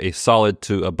they have a solid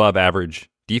to above average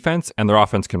defense and their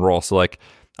offense can roll. So like,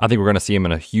 I think we're going to see them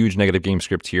in a huge negative game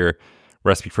script here.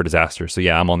 Recipe for disaster. So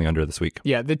yeah, I'm on the under this week.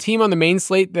 Yeah, the team on the main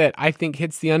slate that I think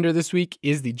hits the under this week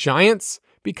is the Giants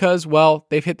because, well,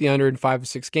 they've hit the under in 5 or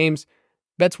 6 games.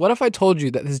 Betts, what if I told you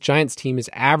that this Giants team is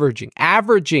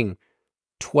averaging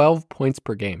 12 points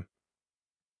per game?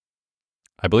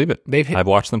 I believe it. I've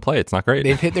watched them play. It's not great.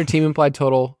 They've hit their team implied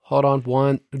total. Hold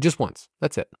on, just once.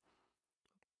 That's it.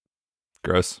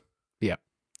 Gross. Yeah.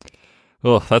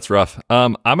 Oh, that's rough.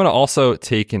 I'm going to also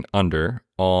take an under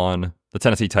on the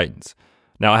Tennessee Titans.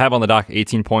 Now, I have on the dock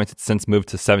 18 points. It's since moved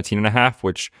to 17.5,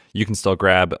 which you can still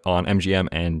grab on MGM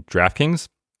and DraftKings.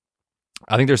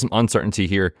 I think there's some uncertainty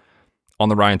here on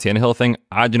the Ryan Tannehill thing.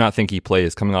 I do not think he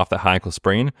plays coming off that high ankle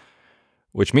sprain,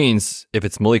 which means if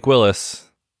it's Malik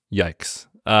Willis, yikes.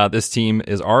 This team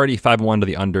is already 5-1 to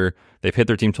the under. They've hit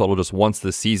their team total just once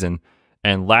this season.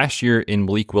 And last year in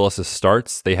Malik Willis's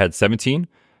starts, they had 17,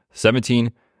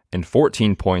 and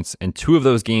 14 points, and 2 of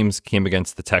those games came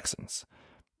against the Texans.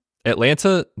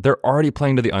 Atlanta, they're already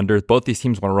playing to the under. Both these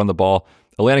teams want to run the ball.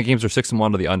 Atlanta games are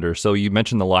 6-1 to the under. So you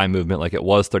mentioned the line movement, like it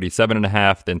was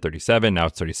 37.5, then 37, now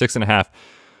it's 36.5.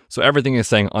 So everything is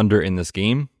saying under in this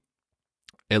game.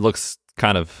 It looks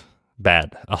kind of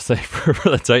bad, I'll say, for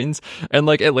the Titans. And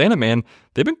like Atlanta, man,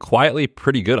 they've been quietly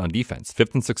pretty good on defense.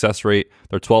 5th in success rate,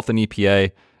 they're 12th in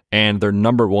EPA, and they're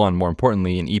number 1, more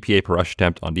importantly, in EPA per rush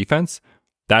attempt on defense.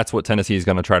 That's what Tennessee is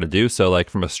going to try to do. So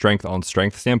like from a strength on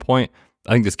strength standpoint,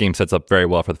 I think this game sets up very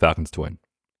well for the Falcons to win.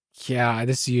 Yeah,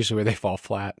 this is usually where they fall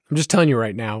flat. I'm just telling you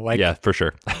right now. Like, yeah, for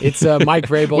sure. It's Mike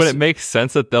Vrabel. When it makes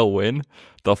sense that they'll win,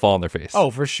 they'll fall on their face. Oh,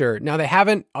 for sure. Now they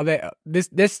haven't.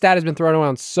 This stat has been thrown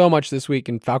around so much this week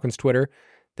in Falcons Twitter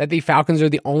that the Falcons are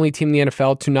the only team in the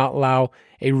NFL to not allow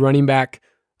a running back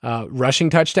rushing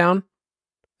touchdown.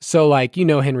 So like, you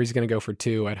know, Henry's going to go for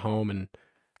 2 at home and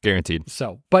guaranteed.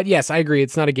 So, but yes, I agree.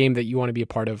 It's not a game that you want to be a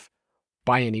part of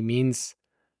by any means.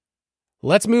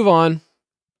 Let's move on.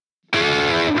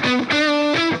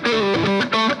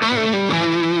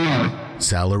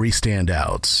 Salary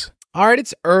standouts. All right,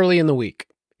 it's early in the week.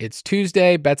 It's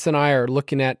Tuesday. Betts and I are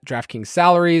looking at DraftKings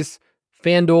salaries,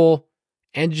 FanDuel,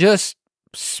 and just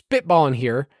spitballing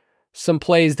here some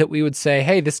plays that we would say,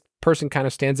 hey, this person kind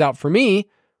of stands out for me.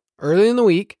 Early in the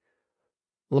week,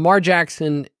 Lamar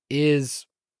Jackson is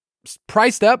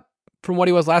priced up from what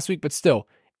he was last week, but still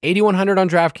 8,100 on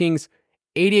DraftKings,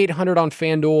 8,800 on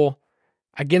FanDuel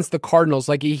against the Cardinals.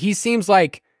 Like, he seems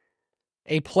like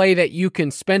a play that you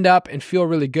can spend up and feel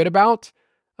really good about.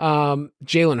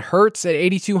 Jalen Hurts at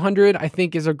 8,200, I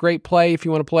think, is a great play if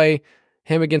you want to play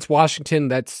him against Washington.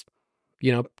 That's,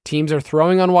 you know, teams are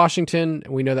throwing on Washington,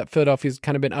 and we know that Philadelphia's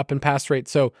kind of been up in pass rate.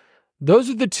 So those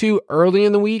are the 2 early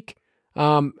in the week.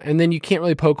 And then you can't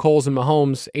really poke holes in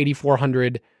Mahomes,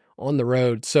 8,400 on the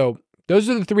road. So those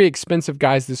are the 3 expensive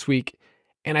guys this week.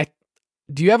 And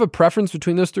do you have a preference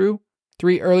between those 3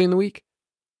 early in the week?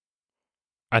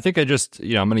 I think I'm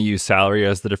going to use salary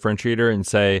as the differentiator and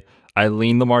say I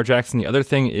lean Lamar Jackson. The other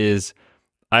thing is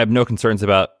I have no concerns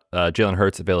about Jalen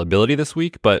Hurts' availability this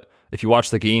week, but if you watch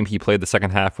the game, he played the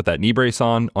second half with that knee brace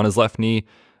on his left knee.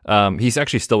 He's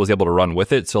actually still was able to run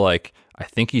with it. So like, I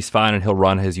think he's fine and he'll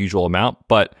run his usual amount,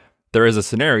 but there is a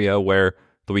scenario where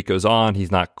the week goes on,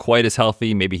 he's not quite as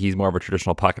healthy. Maybe he's more of a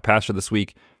traditional pocket passer this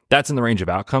week. That's in the range of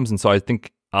outcomes. And so I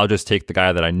think I'll just take the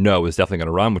guy that I know is definitely going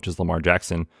to run, which is Lamar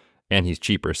Jackson, and he's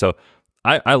cheaper. So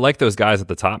I like those guys at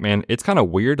the top, man. It's kind of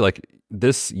weird. Like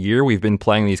this year, we've been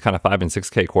playing these kind of 5 and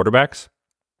 6K quarterbacks.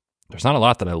 There's not a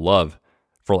lot that I love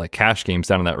for like cash games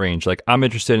down in that range. Like I'm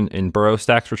interested in Burrow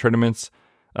stacks for tournaments.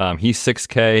 He's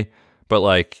 6K, but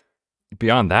like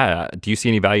beyond that, do you see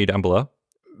any value down below?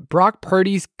 Brock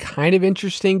Purdy's kind of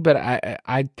interesting, but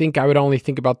I think I would only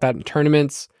think about that in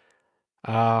tournaments.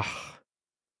 I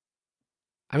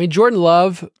mean, Jordan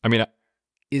Love. I mean,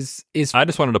 is I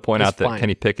just wanted to point out that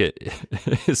Kenny Pickett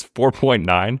is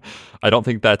 4.9. I don't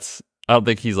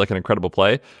think he's like an incredible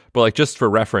play, but like just for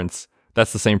reference,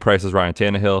 that's the same price as Ryan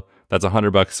Tannehill. That's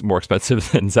 $100 more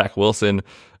expensive than Zach Wilson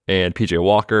and PJ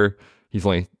Walker. He's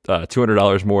only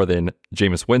 $200 more than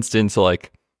Jameis Winston. So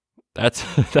like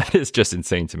that is just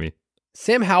insane to me.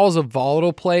 Sam Howell's a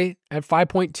volatile play at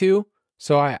 5.2.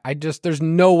 So I just, there's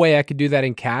no way I could do that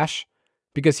in cash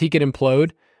because he could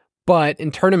implode. But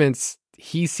in tournaments,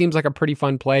 he seems like a pretty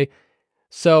fun play.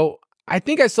 So I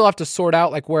think I still have to sort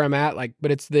out like where I'm at, like,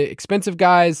 but it's the expensive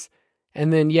guys.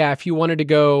 And then, yeah, if you wanted to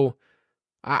go,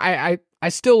 I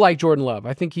still like Jordan Love.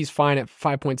 I think he's fine at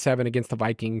 5.7 against the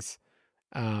Vikings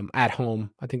at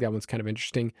home. I think that one's kind of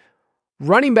interesting.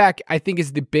 Running back, I think,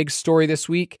 is the big story this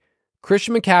week.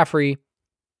 Christian McCaffrey,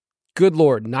 good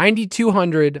Lord,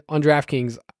 9,200 on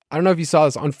DraftKings. I don't know if you saw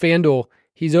this on FanDuel.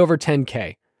 He's over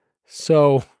 10K.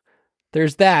 So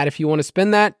there's that. If you want to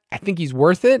spend that, I think he's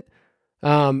worth it.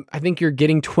 I think you're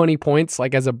getting 20 points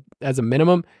like as a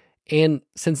minimum. And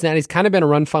Cincinnati's kind of been a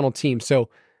run funnel team. So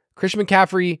Christian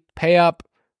McCaffrey, pay up,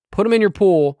 put him in your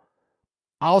pool.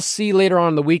 I'll see later on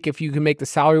in the week if you can make the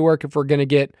salary work, if we're going to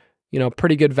get,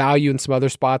 pretty good value in some other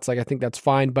spots. Like I think that's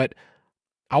fine. But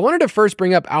I wanted to first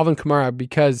bring up Alvin Kamara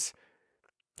because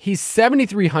he's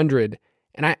 7,300.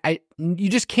 And you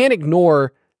just can't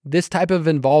ignore this type of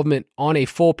involvement on a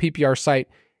full PPR site.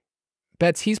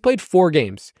 Bets, he's played 4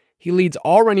 games. He leads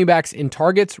all running backs in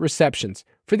targets, receptions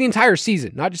for the entire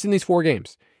season, not just in these 4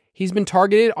 games. He's been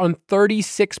targeted on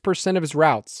 36% of his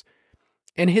routes.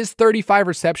 And his 35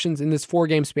 receptions in this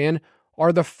 4-game span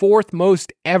are the 4th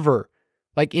most ever,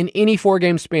 like in any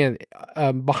 4-game span,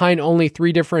 behind only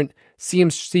 3 different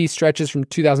CMC stretches from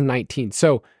 2019.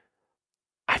 So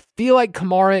I feel like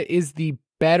Kamara is the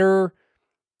better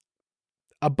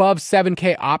above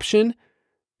 7K option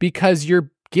because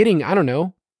you're getting, I don't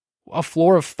know, a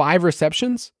floor of 5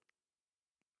 receptions.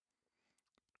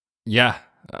 Yeah,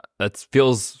 that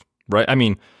feels right. I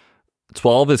mean,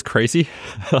 12 is crazy.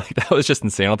 Like that was just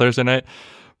insane on Thursday night.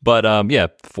 But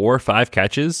 4 or 5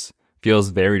 catches feels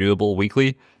very doable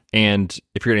weekly. And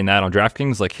if you're getting that on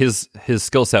DraftKings, like his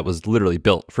skill set was literally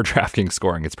built for DraftKings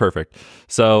scoring. It's perfect.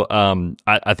 So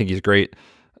I think he's great.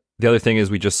 The other thing is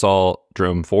we just saw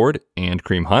Jerome Ford and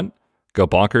Kareem Hunt go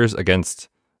bonkers against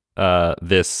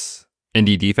this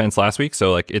Indy defense last week.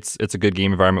 So like it's a good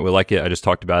game environment. We like it. I just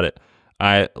talked about it.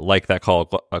 I like that call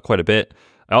quite a bit.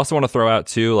 I also want to throw out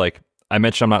too, like I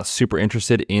mentioned, I'm not super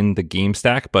interested in the game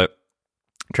stack, but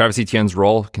Travis Etienne's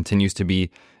role continues to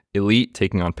be elite,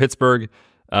 taking on Pittsburgh.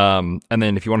 And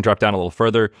then if you want to drop down a little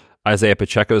further, Isaiah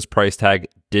Pacheco's price tag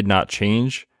did not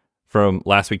change from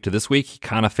last week to this week. He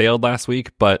kind of failed last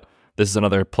week, but this is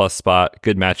another plus spot,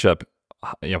 good matchup,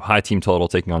 high team total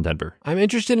taking on Denver. I'm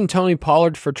interested in Tony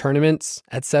Pollard for tournaments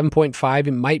at 7.5.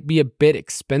 It might be a bit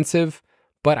expensive,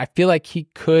 but I feel like he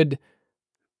could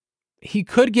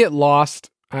get lost.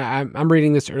 I'm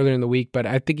reading this earlier in the week, but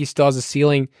I think he still has a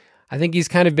ceiling. I think he's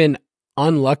kind of been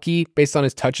unlucky based on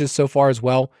his touches so far as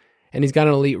well, and he's got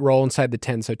an elite role inside the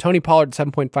 10. So Tony Pollard at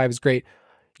 7.5 is great.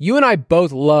 You and I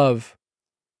both love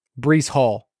Breece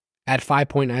Hall at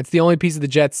 5.9. It's the only piece of the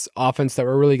Jets offense that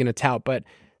we're really going to tout, but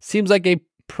seems like a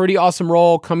pretty awesome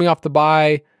role coming off the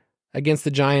bye against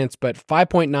the Giants, but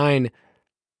 5.9,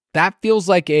 that feels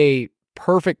like a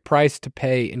perfect price to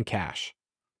pay in cash.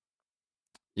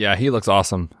 Yeah, he looks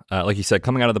awesome. Like you said,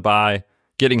 coming out of the bye,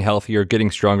 getting healthier, getting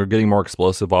stronger, getting more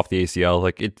explosive off the ACL.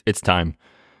 Like it's time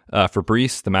for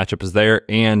Breece. The matchup is there.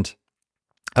 And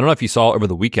I don't know if you saw over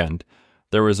the weekend,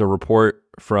 there was a report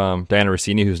from Diana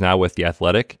Rossini, who's now with The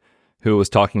Athletic, who was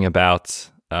talking about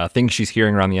things she's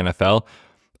hearing around the NFL.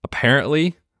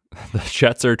 Apparently, the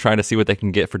Jets are trying to see what they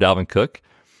can get for Dalvin Cook,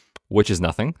 which is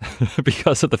nothing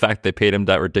because of the fact they paid him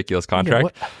that ridiculous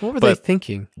contract. Yeah, what were they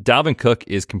thinking? Dalvin Cook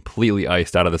is completely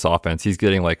iced out of this offense. He's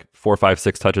getting like 4, 5,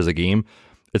 6 touches a game.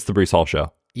 It's the Breece Hall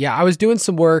show. Yeah, I was doing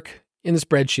some work in the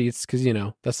spreadsheets because,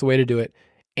 that's the way to do it.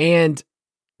 And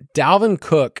Dalvin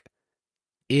Cook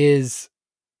is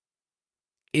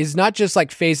not just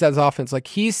like phased out of offense. Like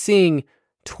he's seeing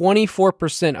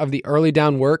 24% of the early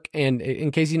down work. And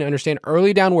in case you didn't understand,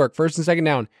 early down work, first and second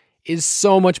down, is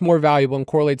so much more valuable and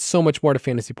correlates so much more to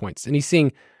fantasy points. And he's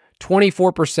seeing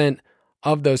 24%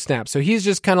 of those snaps. So he's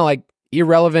just kind of like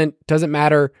irrelevant, doesn't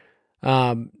matter.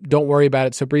 Don't worry about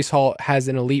it. So Breece Hall has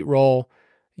an elite role.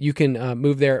 You can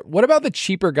move there. What about the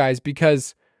cheaper guys?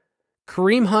 Because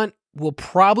Kareem Hunt will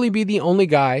probably be the only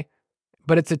guy,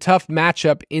 but it's a tough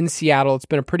matchup in Seattle. It's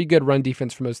been a pretty good run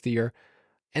defense for most of the year.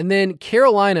 And then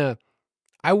Carolina,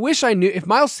 I wish I knew if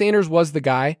Miles Sanders was the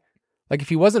guy, like if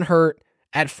he wasn't hurt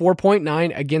at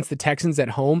 4.9 against the Texans at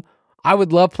home, I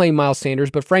would love playing Miles Sanders,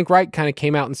 but Frank Reich kind of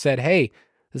came out and said, hey,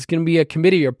 this is going to be a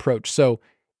committee approach. So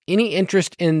any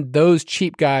interest in those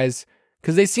cheap guys,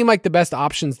 because they seem like the best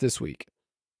options this week.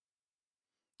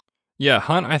 Yeah,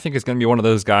 Hunt, I think, is going to be one of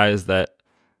those guys that,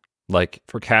 like,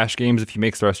 for cash games, if he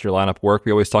makes the rest of your lineup work,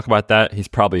 we always talk about that, he's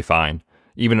probably fine,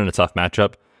 even in a tough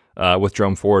matchup. With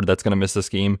Jerome Ford, that's going to miss this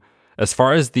game. As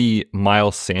far as the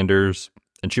Miles Sanders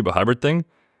and Chuba Hubbard thing,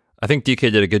 I think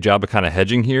DK did a good job of kind of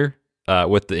hedging here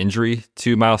with the injury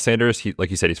to Miles Sanders. He, like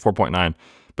you said, he's 4.9,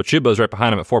 but Chuba is right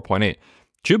behind him at 4.8.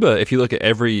 Chuba, if you look at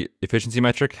every efficiency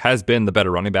metric, has been the better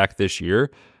running back this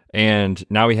year. And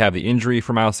now we have the injury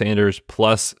for Miles Sanders,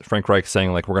 plus Frank Reich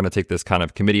saying, like, we're going to take this kind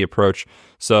of committee approach.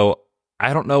 So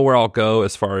I don't know where I'll go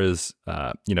as far as,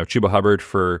 Chuba Hubbard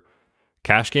for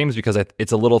cash games, because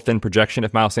it's a little thin projection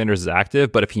if Miles Sanders is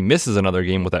active. But if he misses another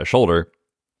game with that shoulder,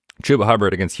 Chuba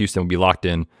Hubbard against Houston will be locked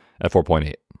in at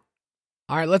 4.8.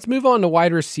 All right, let's move on to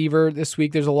wide receiver this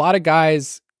week. There's a lot of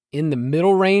guys in the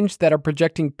middle range that are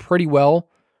projecting pretty well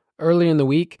early in the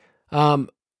week.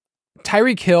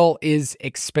 Tyreek Hill is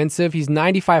expensive. He's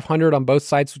 $9,500 on both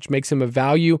sites, which makes him a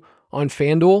value on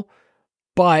FanDuel.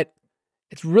 But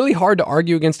it's really hard to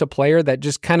argue against a player that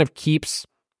just kind of keeps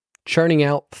churning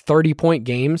out 30-point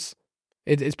games.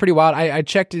 It's pretty wild. I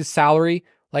checked his salary,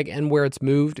 and where it's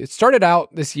moved. It started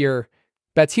out this year,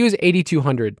 Bets, he was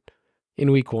 $8,200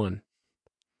 in week one.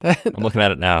 I'm looking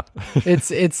at it now.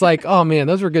 It's like, oh man,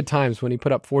 those were good times when he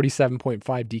put up 47.5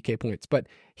 DK points. But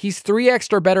he's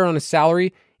 3x or better on his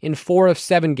salary in 4 of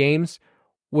 7 games,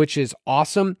 which is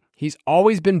awesome. He's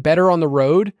always been better on the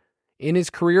road in his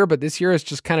career, but this year it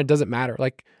just kind of doesn't matter.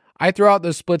 Like, I throw out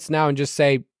those splits now and just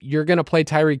say, you're going to play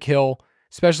Tyreek Hill,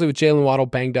 especially with Jalen Waddle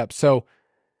banged up. So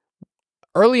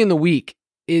early in the week,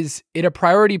 is it a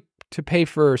priority to pay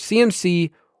for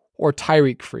CMC or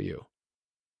Tyreek for you?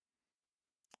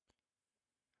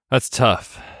 That's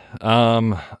tough.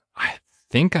 I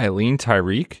think I lean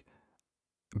Tyreek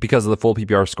because of the full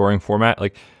PPR scoring format.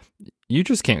 Like, you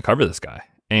just can't cover this guy.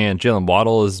 And Jalen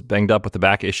Waddle is banged up with the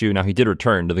back issue. Now, he did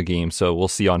return to the game, so we'll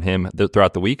see on him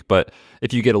throughout the week. But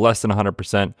if you get a less than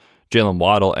 100% Jalen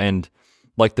Waddle, and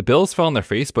like, the Bills fell on their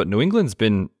face, but New England's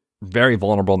been very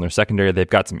vulnerable in their secondary. They've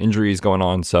got some injuries going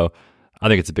on, so I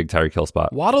think it's a big Tyreek Hill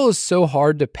spot. Waddle is so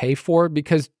hard to pay for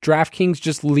because DraftKings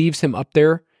just leaves him up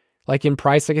there, like, in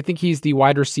price. Like, I think he's the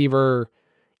wide receiver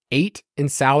 8 in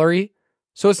salary.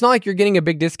 So it's not like you're getting a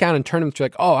big discount and turn him to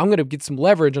like, oh, I'm going to get some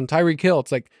leverage on Tyreek Hill.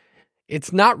 It's like,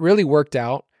 it's not really worked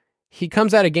out. He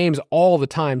comes out of games all the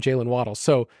time, Jalen Waddle.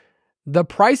 So the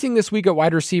pricing this week at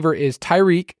wide receiver is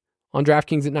Tyreek on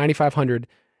DraftKings at $9,500.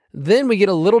 Then we get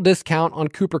a little discount on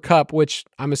Cooper Kupp, which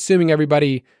I'm assuming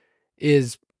everybody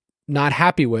is not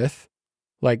happy with.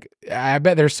 Like, I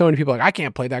bet there's so many people like, I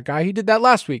can't play that guy. He did that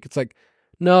last week. It's like,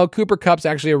 no, Cooper Kupp's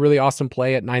actually a really awesome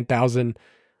play at 9,000.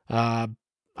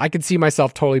 I could see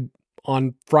myself totally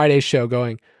on Friday's show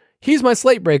going, he's my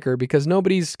slate breaker because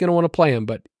nobody's going to want to play him,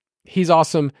 but he's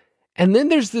awesome. And then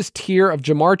there's this tier of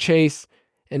Jamar Chase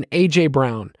and AJ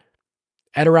Brown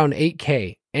at around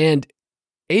 8K. And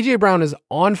AJ Brown is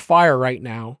on fire right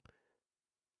now.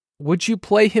 Would you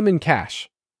play him in cash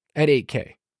at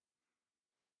 8K?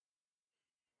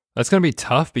 That's going to be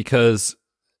tough because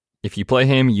if you play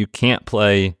him, you can't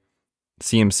play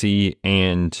CMC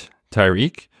and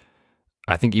Tyreek.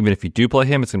 I think even if you do play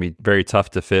him, it's going to be very tough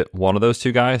to fit one of those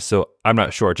two guys. So I'm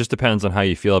not sure. It just depends on how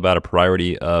you feel about a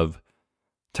priority of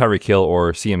Tyreek Hill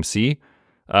or CMC.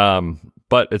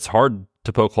 But it's hard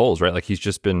to poke holes, right? Like, he's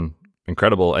just been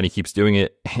incredible and he keeps doing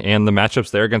it. And the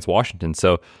matchup's there against Washington.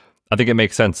 So I think it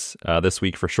makes sense this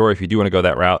week for sure if you do want to go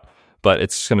that route. But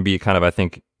it's going to be kind of, I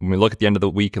think, when we look at the end of the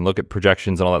week and look at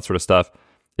projections and all that sort of stuff,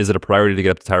 is it a priority to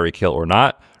get up to Tyreek Hill or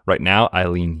not? Right now, I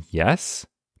lean yes,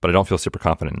 but I don't feel super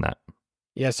confident in that.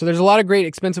 Yeah, so there's a lot of great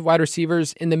expensive wide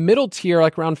receivers. In the middle tier,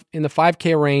 like around in the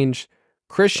 5K range,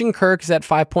 Christian Kirk is at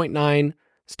 5.9.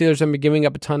 Steelers have been giving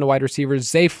up a ton of wide receivers.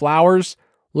 Zay Flowers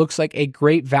looks like a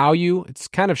great value. It's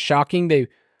kind of shocking. They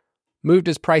moved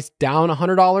his price down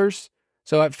 $100.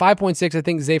 So at 5.6, I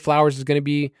think Zay Flowers is going to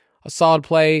be a solid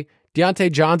play.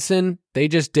 Deontay Johnson, they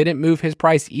just didn't move his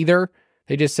price either.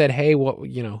 They just said, hey, well,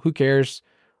 who cares?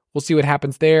 We'll see what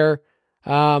happens there.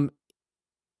 I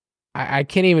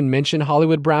can't even mention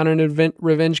Hollywood Brown in an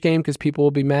revenge game because people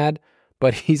will be mad,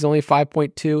 but he's only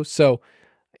 5.2. So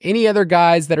any other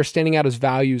guys that are standing out as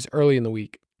values early in the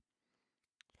week?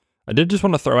 I did just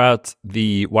want to throw out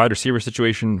the wide receiver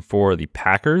situation for the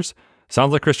Packers.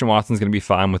 Sounds like Christian Watson's going to be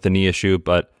fine with the knee issue,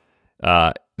 but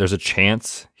there's a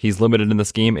chance he's limited in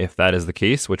this game. If that is the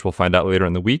case, which we'll find out later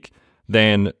in the week,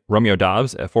 then Romeo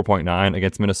Doubs at 4.9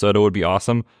 against Minnesota would be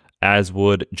awesome, as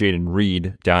would Jaden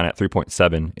Reed down at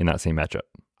 3.7 in that same matchup.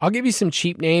 I'll give you some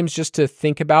cheap names just to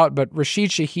think about, but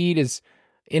Rashid Shaheed is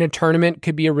in a tournament,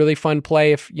 could be a really fun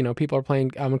play if people are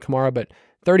playing Alvin Kamara, but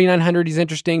 3,900, he's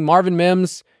interesting. Marvin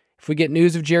Mims, if we get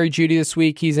news of Jerry Jeudy this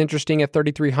week, he's interesting at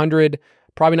 3,300.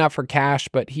 Probably not for cash,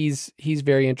 but he's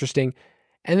very interesting.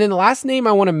 And then the last name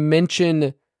I want to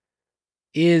mention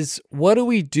is, what do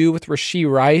we do with Rashee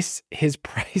Rice? His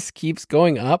price keeps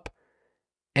going up,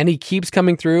 and he keeps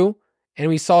coming through, and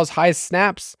we saw his highest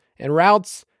snaps and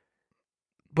routes.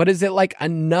 But is it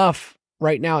enough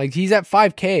right now? He's at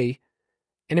 5K,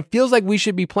 and it feels like we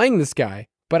should be playing this guy,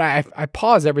 but I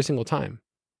pause every single time.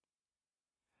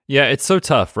 Yeah, it's so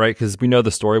tough, right? Because we know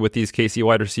the story with these KC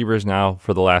wide receivers now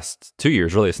for the last 2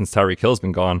 years, really, since Tyreek Hill's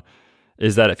been gone,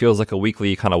 is that it feels like a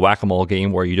weekly kind of whack-a-mole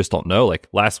game where you just don't know. Like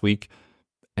last week,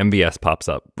 MVS pops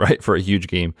up, right, for a huge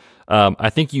game. I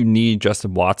think you need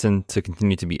Justin Watson to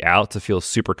continue to be out to feel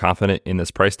super confident in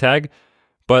this price tag,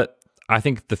 but I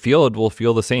think the field will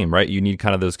feel the same, right? You need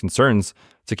kind of those concerns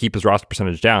to keep his roster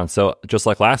percentage down. So just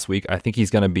like last week, I think he's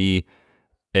going to be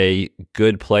a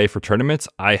good play for tournaments.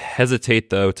 I hesitate,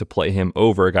 though, to play him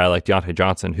over a guy like Deontay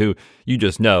Johnson, who you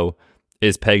just know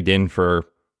is pegged in for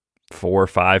 4 or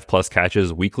 5 plus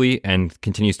catches weekly and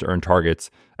continues to earn targets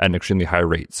at an extremely high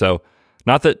rate. So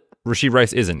not that Rashee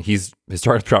Rice isn't. His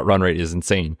target per route run rate is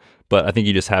insane, but I think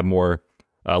you just have more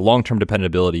long-term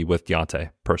dependability with Deontay,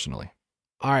 personally.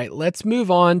 All right, let's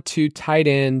move on to tight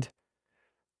end.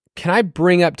 Can I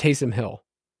bring up Taysom Hill?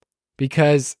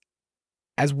 Because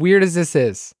as weird as this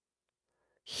is,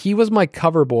 he was my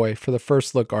cover boy for the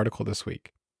First Look article this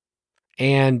week.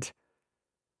 And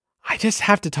I just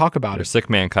have to talk about You're it. a sick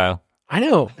man, Kyle. I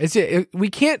know. We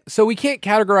can't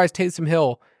categorize Taysom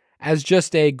Hill as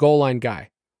just a goal line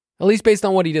guy, at least based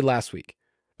on what he did last week.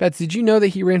 Bets, did you know that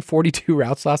he ran 42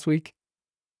 routes last week?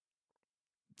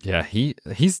 Yeah,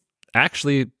 he's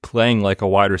actually playing like a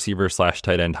wide receiver /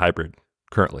 tight end hybrid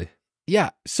currently. Yeah.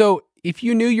 So if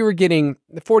you knew you were getting,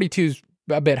 the 42's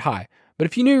a bit high, but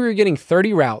if you knew you were getting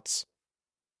 30 routes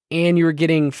and you were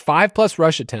getting 5 plus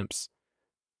rush attempts,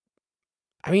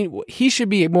 I mean, he should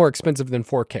be more expensive than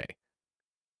 4K.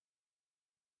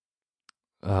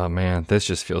 Oh man, this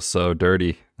just feels so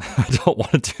dirty. I don't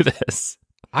want to do this.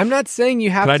 I'm not saying you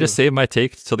have to. Can I just save my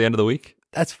take till the end of the week?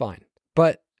 That's fine.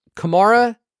 But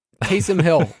Kamara, Taysom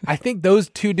Hill, I think those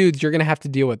two dudes you're going to have to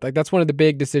deal with. That's one of the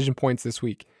big decision points this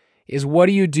week is, what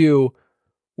do you do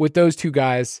with those two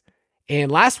guys?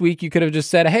 And last week you could have just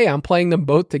said, hey, I'm playing them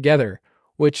both together,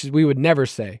 which we would never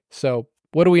say. So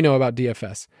what do we know about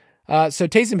DFS? So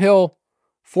Taysom Hill,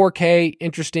 4K,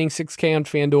 interesting, 6K on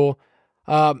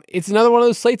FanDuel. It's another one of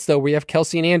those slates, though, where you have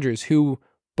Kelsey and Andrews, who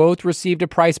both received a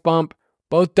price bump,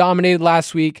 both dominated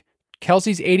last week.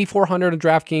 Kelsey's $8,400 on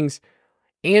DraftKings.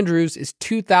 Andrews is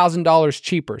 $2,000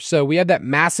 cheaper. So we had that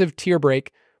massive tier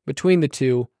break between the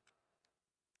two.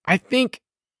 I think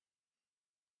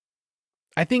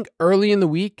early in the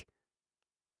week,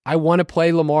 I want to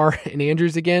play Lamar and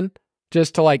Andrews again,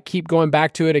 just to keep going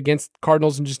back to it against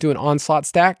Cardinals and just do an onslaught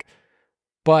stack.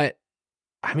 But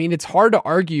I mean, it's hard to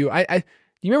argue. You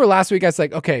remember last week I was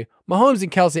like, okay, Mahomes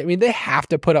and Kelsey, I mean, they have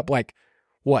to put up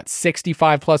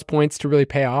 65 plus points to really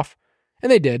pay off.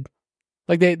 And they did.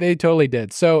 They totally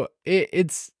did. So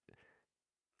it's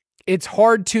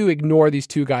hard to ignore these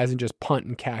two guys and just punt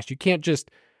and cash. You can't just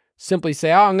simply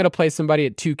say, oh, I'm going to play somebody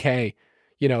at 2K,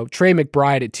 Trey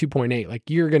McBride at 2.8.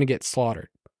 You're going to get slaughtered.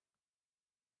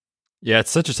 Yeah,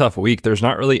 it's such a tough week. There's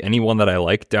not really anyone that I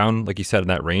like down, like you said, in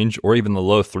that range, or even the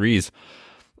low threes.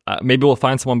 Maybe we'll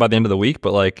find someone by the end of the week,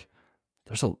 but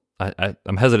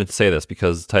I'm hesitant to say this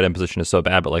because tight end position is so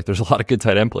bad, but there's a lot of good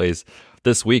tight end plays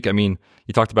this week. I mean,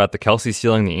 you talked about the Kelsey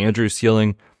ceiling, the Andrews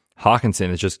ceiling. Hawkinson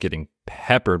is just getting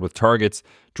peppered with targets.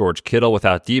 George Kittle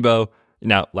without Debo.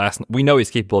 Now, we know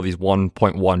he's capable of these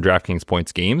 1.1 DraftKings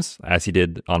points games, as he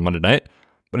did on Monday night,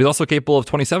 but he's also capable of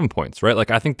 27 points, right?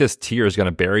 I think this tier is going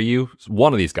to bury you.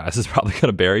 One of these guys is probably going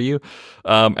to bury you.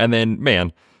 And then,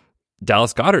 man,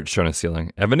 Dallas Goedert's shown a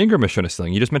ceiling. Evan Ingram has shown a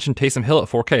ceiling. You just mentioned Taysom Hill at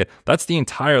 4K. That's the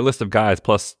entire list of guys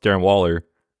plus Darren Waller.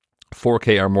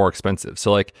 4K are more expensive.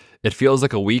 So like it feels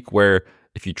like a week where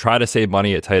if you try to save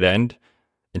money at tight end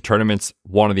in tournaments,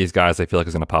 one of these guys I feel like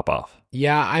is going to pop off.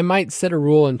 Yeah, I might set a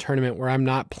rule in tournament where I'm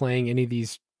not playing any of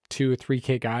these 2 or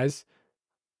 3K guys.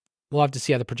 We'll have to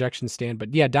see how the projections stand.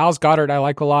 But yeah, Dallas Goedert I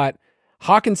like a lot.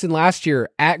 Hawkinson last year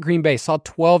at Green Bay saw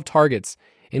 12 targets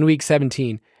in week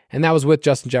 17. And that was with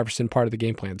Justin Jefferson, part of the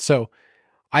game plan. So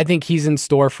I think he's in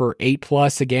store for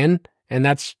 8+ again. And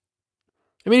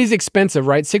he's expensive,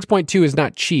 right? 6.2 is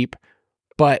not cheap,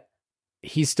 but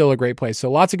he's still a great play.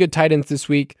 So lots of good tight ends this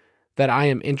week that I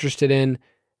am interested in.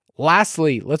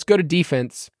 Lastly, let's go to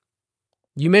defense.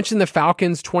 You mentioned the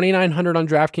Falcons, 2,900 on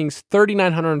DraftKings,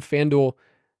 3,900 on FanDuel,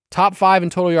 top 5 in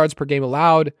total yards per game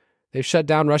allowed. They've shut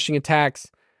down rushing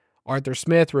attacks. Arthur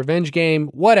Smith, revenge game,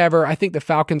 whatever. I think the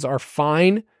Falcons are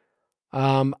fine.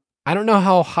 I don't know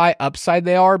how high upside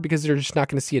they are because they're just not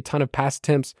going to see a ton of pass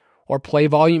attempts or play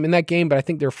volume in that game, but I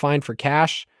think they're fine for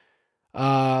cash.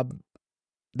 The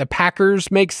Packers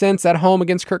make sense at home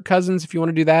against Kirk Cousins if you want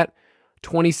to do that,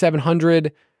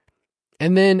 2,700.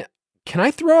 And then can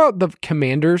I throw out the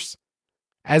Commanders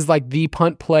as like the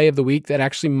punt play of the week that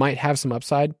actually might have some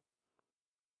upside?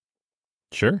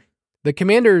 Sure. The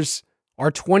Commanders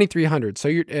are 2,300. So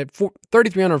you're at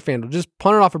 3,300 on FanDuel. Just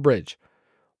punt it off a bridge.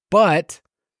 But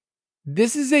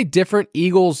this is a different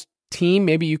Eagles team.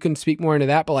 Maybe you can speak more into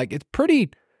that, but like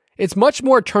it's much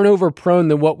more turnover prone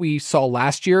than what we saw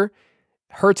last year.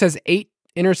 Hurts has 8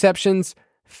 interceptions.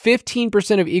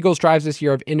 15% of Eagles drives this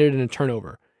year have ended in a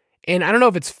turnover. And I don't know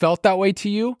if it's felt that way to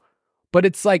you, but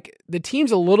it's like the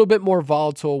team's a little bit more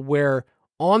volatile where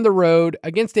on the road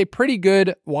against a pretty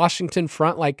good Washington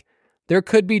front, like there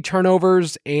could be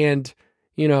turnovers and,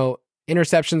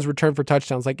 interceptions returned for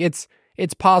touchdowns. Like it's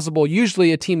possible.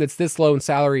 Usually a team that's this low in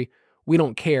salary, we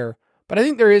don't care. But I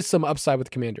think there is some upside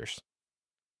with Commanders.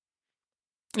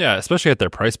 Yeah, especially at their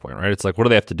price point, right? It's like, what do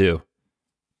they have to do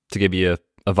to give you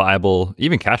a viable,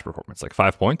 even cash performance? Like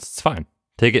 5 points, it's fine.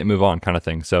 Take it and move on kind of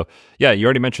thing. So yeah, you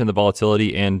already mentioned the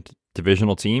volatility and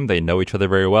divisional team. They know each other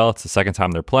very well. It's the second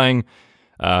time they're playing.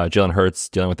 Jalen Hurts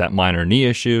dealing with that minor knee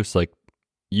issue. So like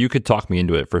you could talk me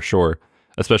into it for sure,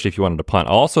 especially if you wanted to punt.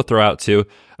 I'll also throw out too,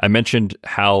 I mentioned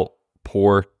how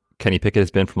poor Kenny Pickett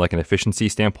has been from like an efficiency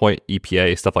standpoint,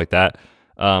 EPA, stuff like that.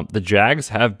 The Jags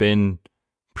have been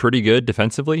pretty good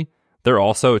defensively. They're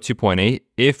also at 2.8.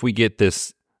 If we get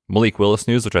this Malik Willis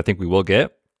news, which I think we will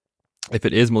get, if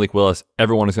it is Malik Willis,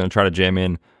 everyone is going to try to jam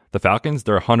in the Falcons.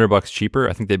 They're $100 cheaper.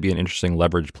 I think they'd be an interesting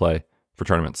leverage play for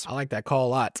tournaments. I like that call a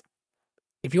lot.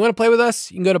 If you want to play with us,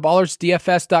 you can go to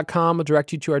ballersdfs.com. We'll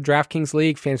direct you to our DraftKings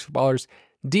League, Fantasy Footballers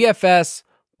DFS,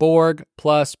 Borg,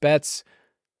 plus bets.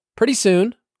 Pretty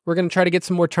soon, we're going to try to get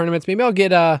some more tournaments. Maybe we'll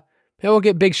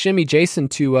get Big Shimmy Jason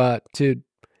to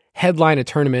headline a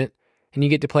tournament, and you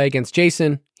get to play against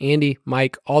Jason, Andy,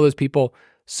 Mike, all those people.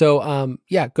 So,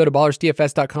 go to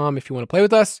ballersdfs.com if you want to play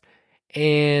with us,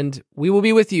 and we will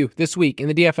be with you this week in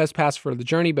the DFS Pass for the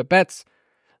journey. But Bets,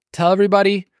 tell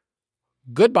everybody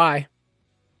goodbye.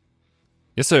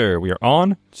 Yes, sir. We are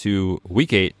on to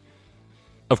week 8.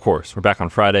 Of course, we're back on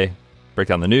Friday. Break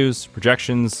down the news,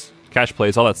 projections, cash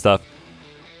plays, all that stuff,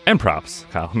 and props.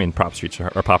 Kyle, prop streets are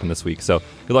popping this week. So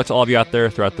good luck to all of you out there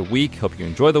throughout the week. Hope you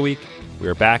enjoy the week. We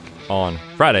are back on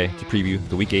Friday to preview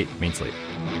the week 8 main slate.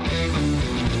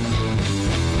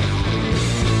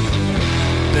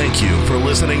 Thank you for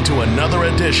listening to another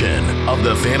edition of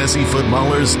the Fantasy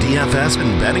Footballers DFS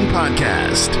and Betting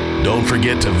Podcast. Don't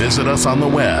forget to visit us on the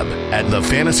web at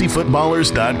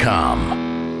thefantasyfootballers.com.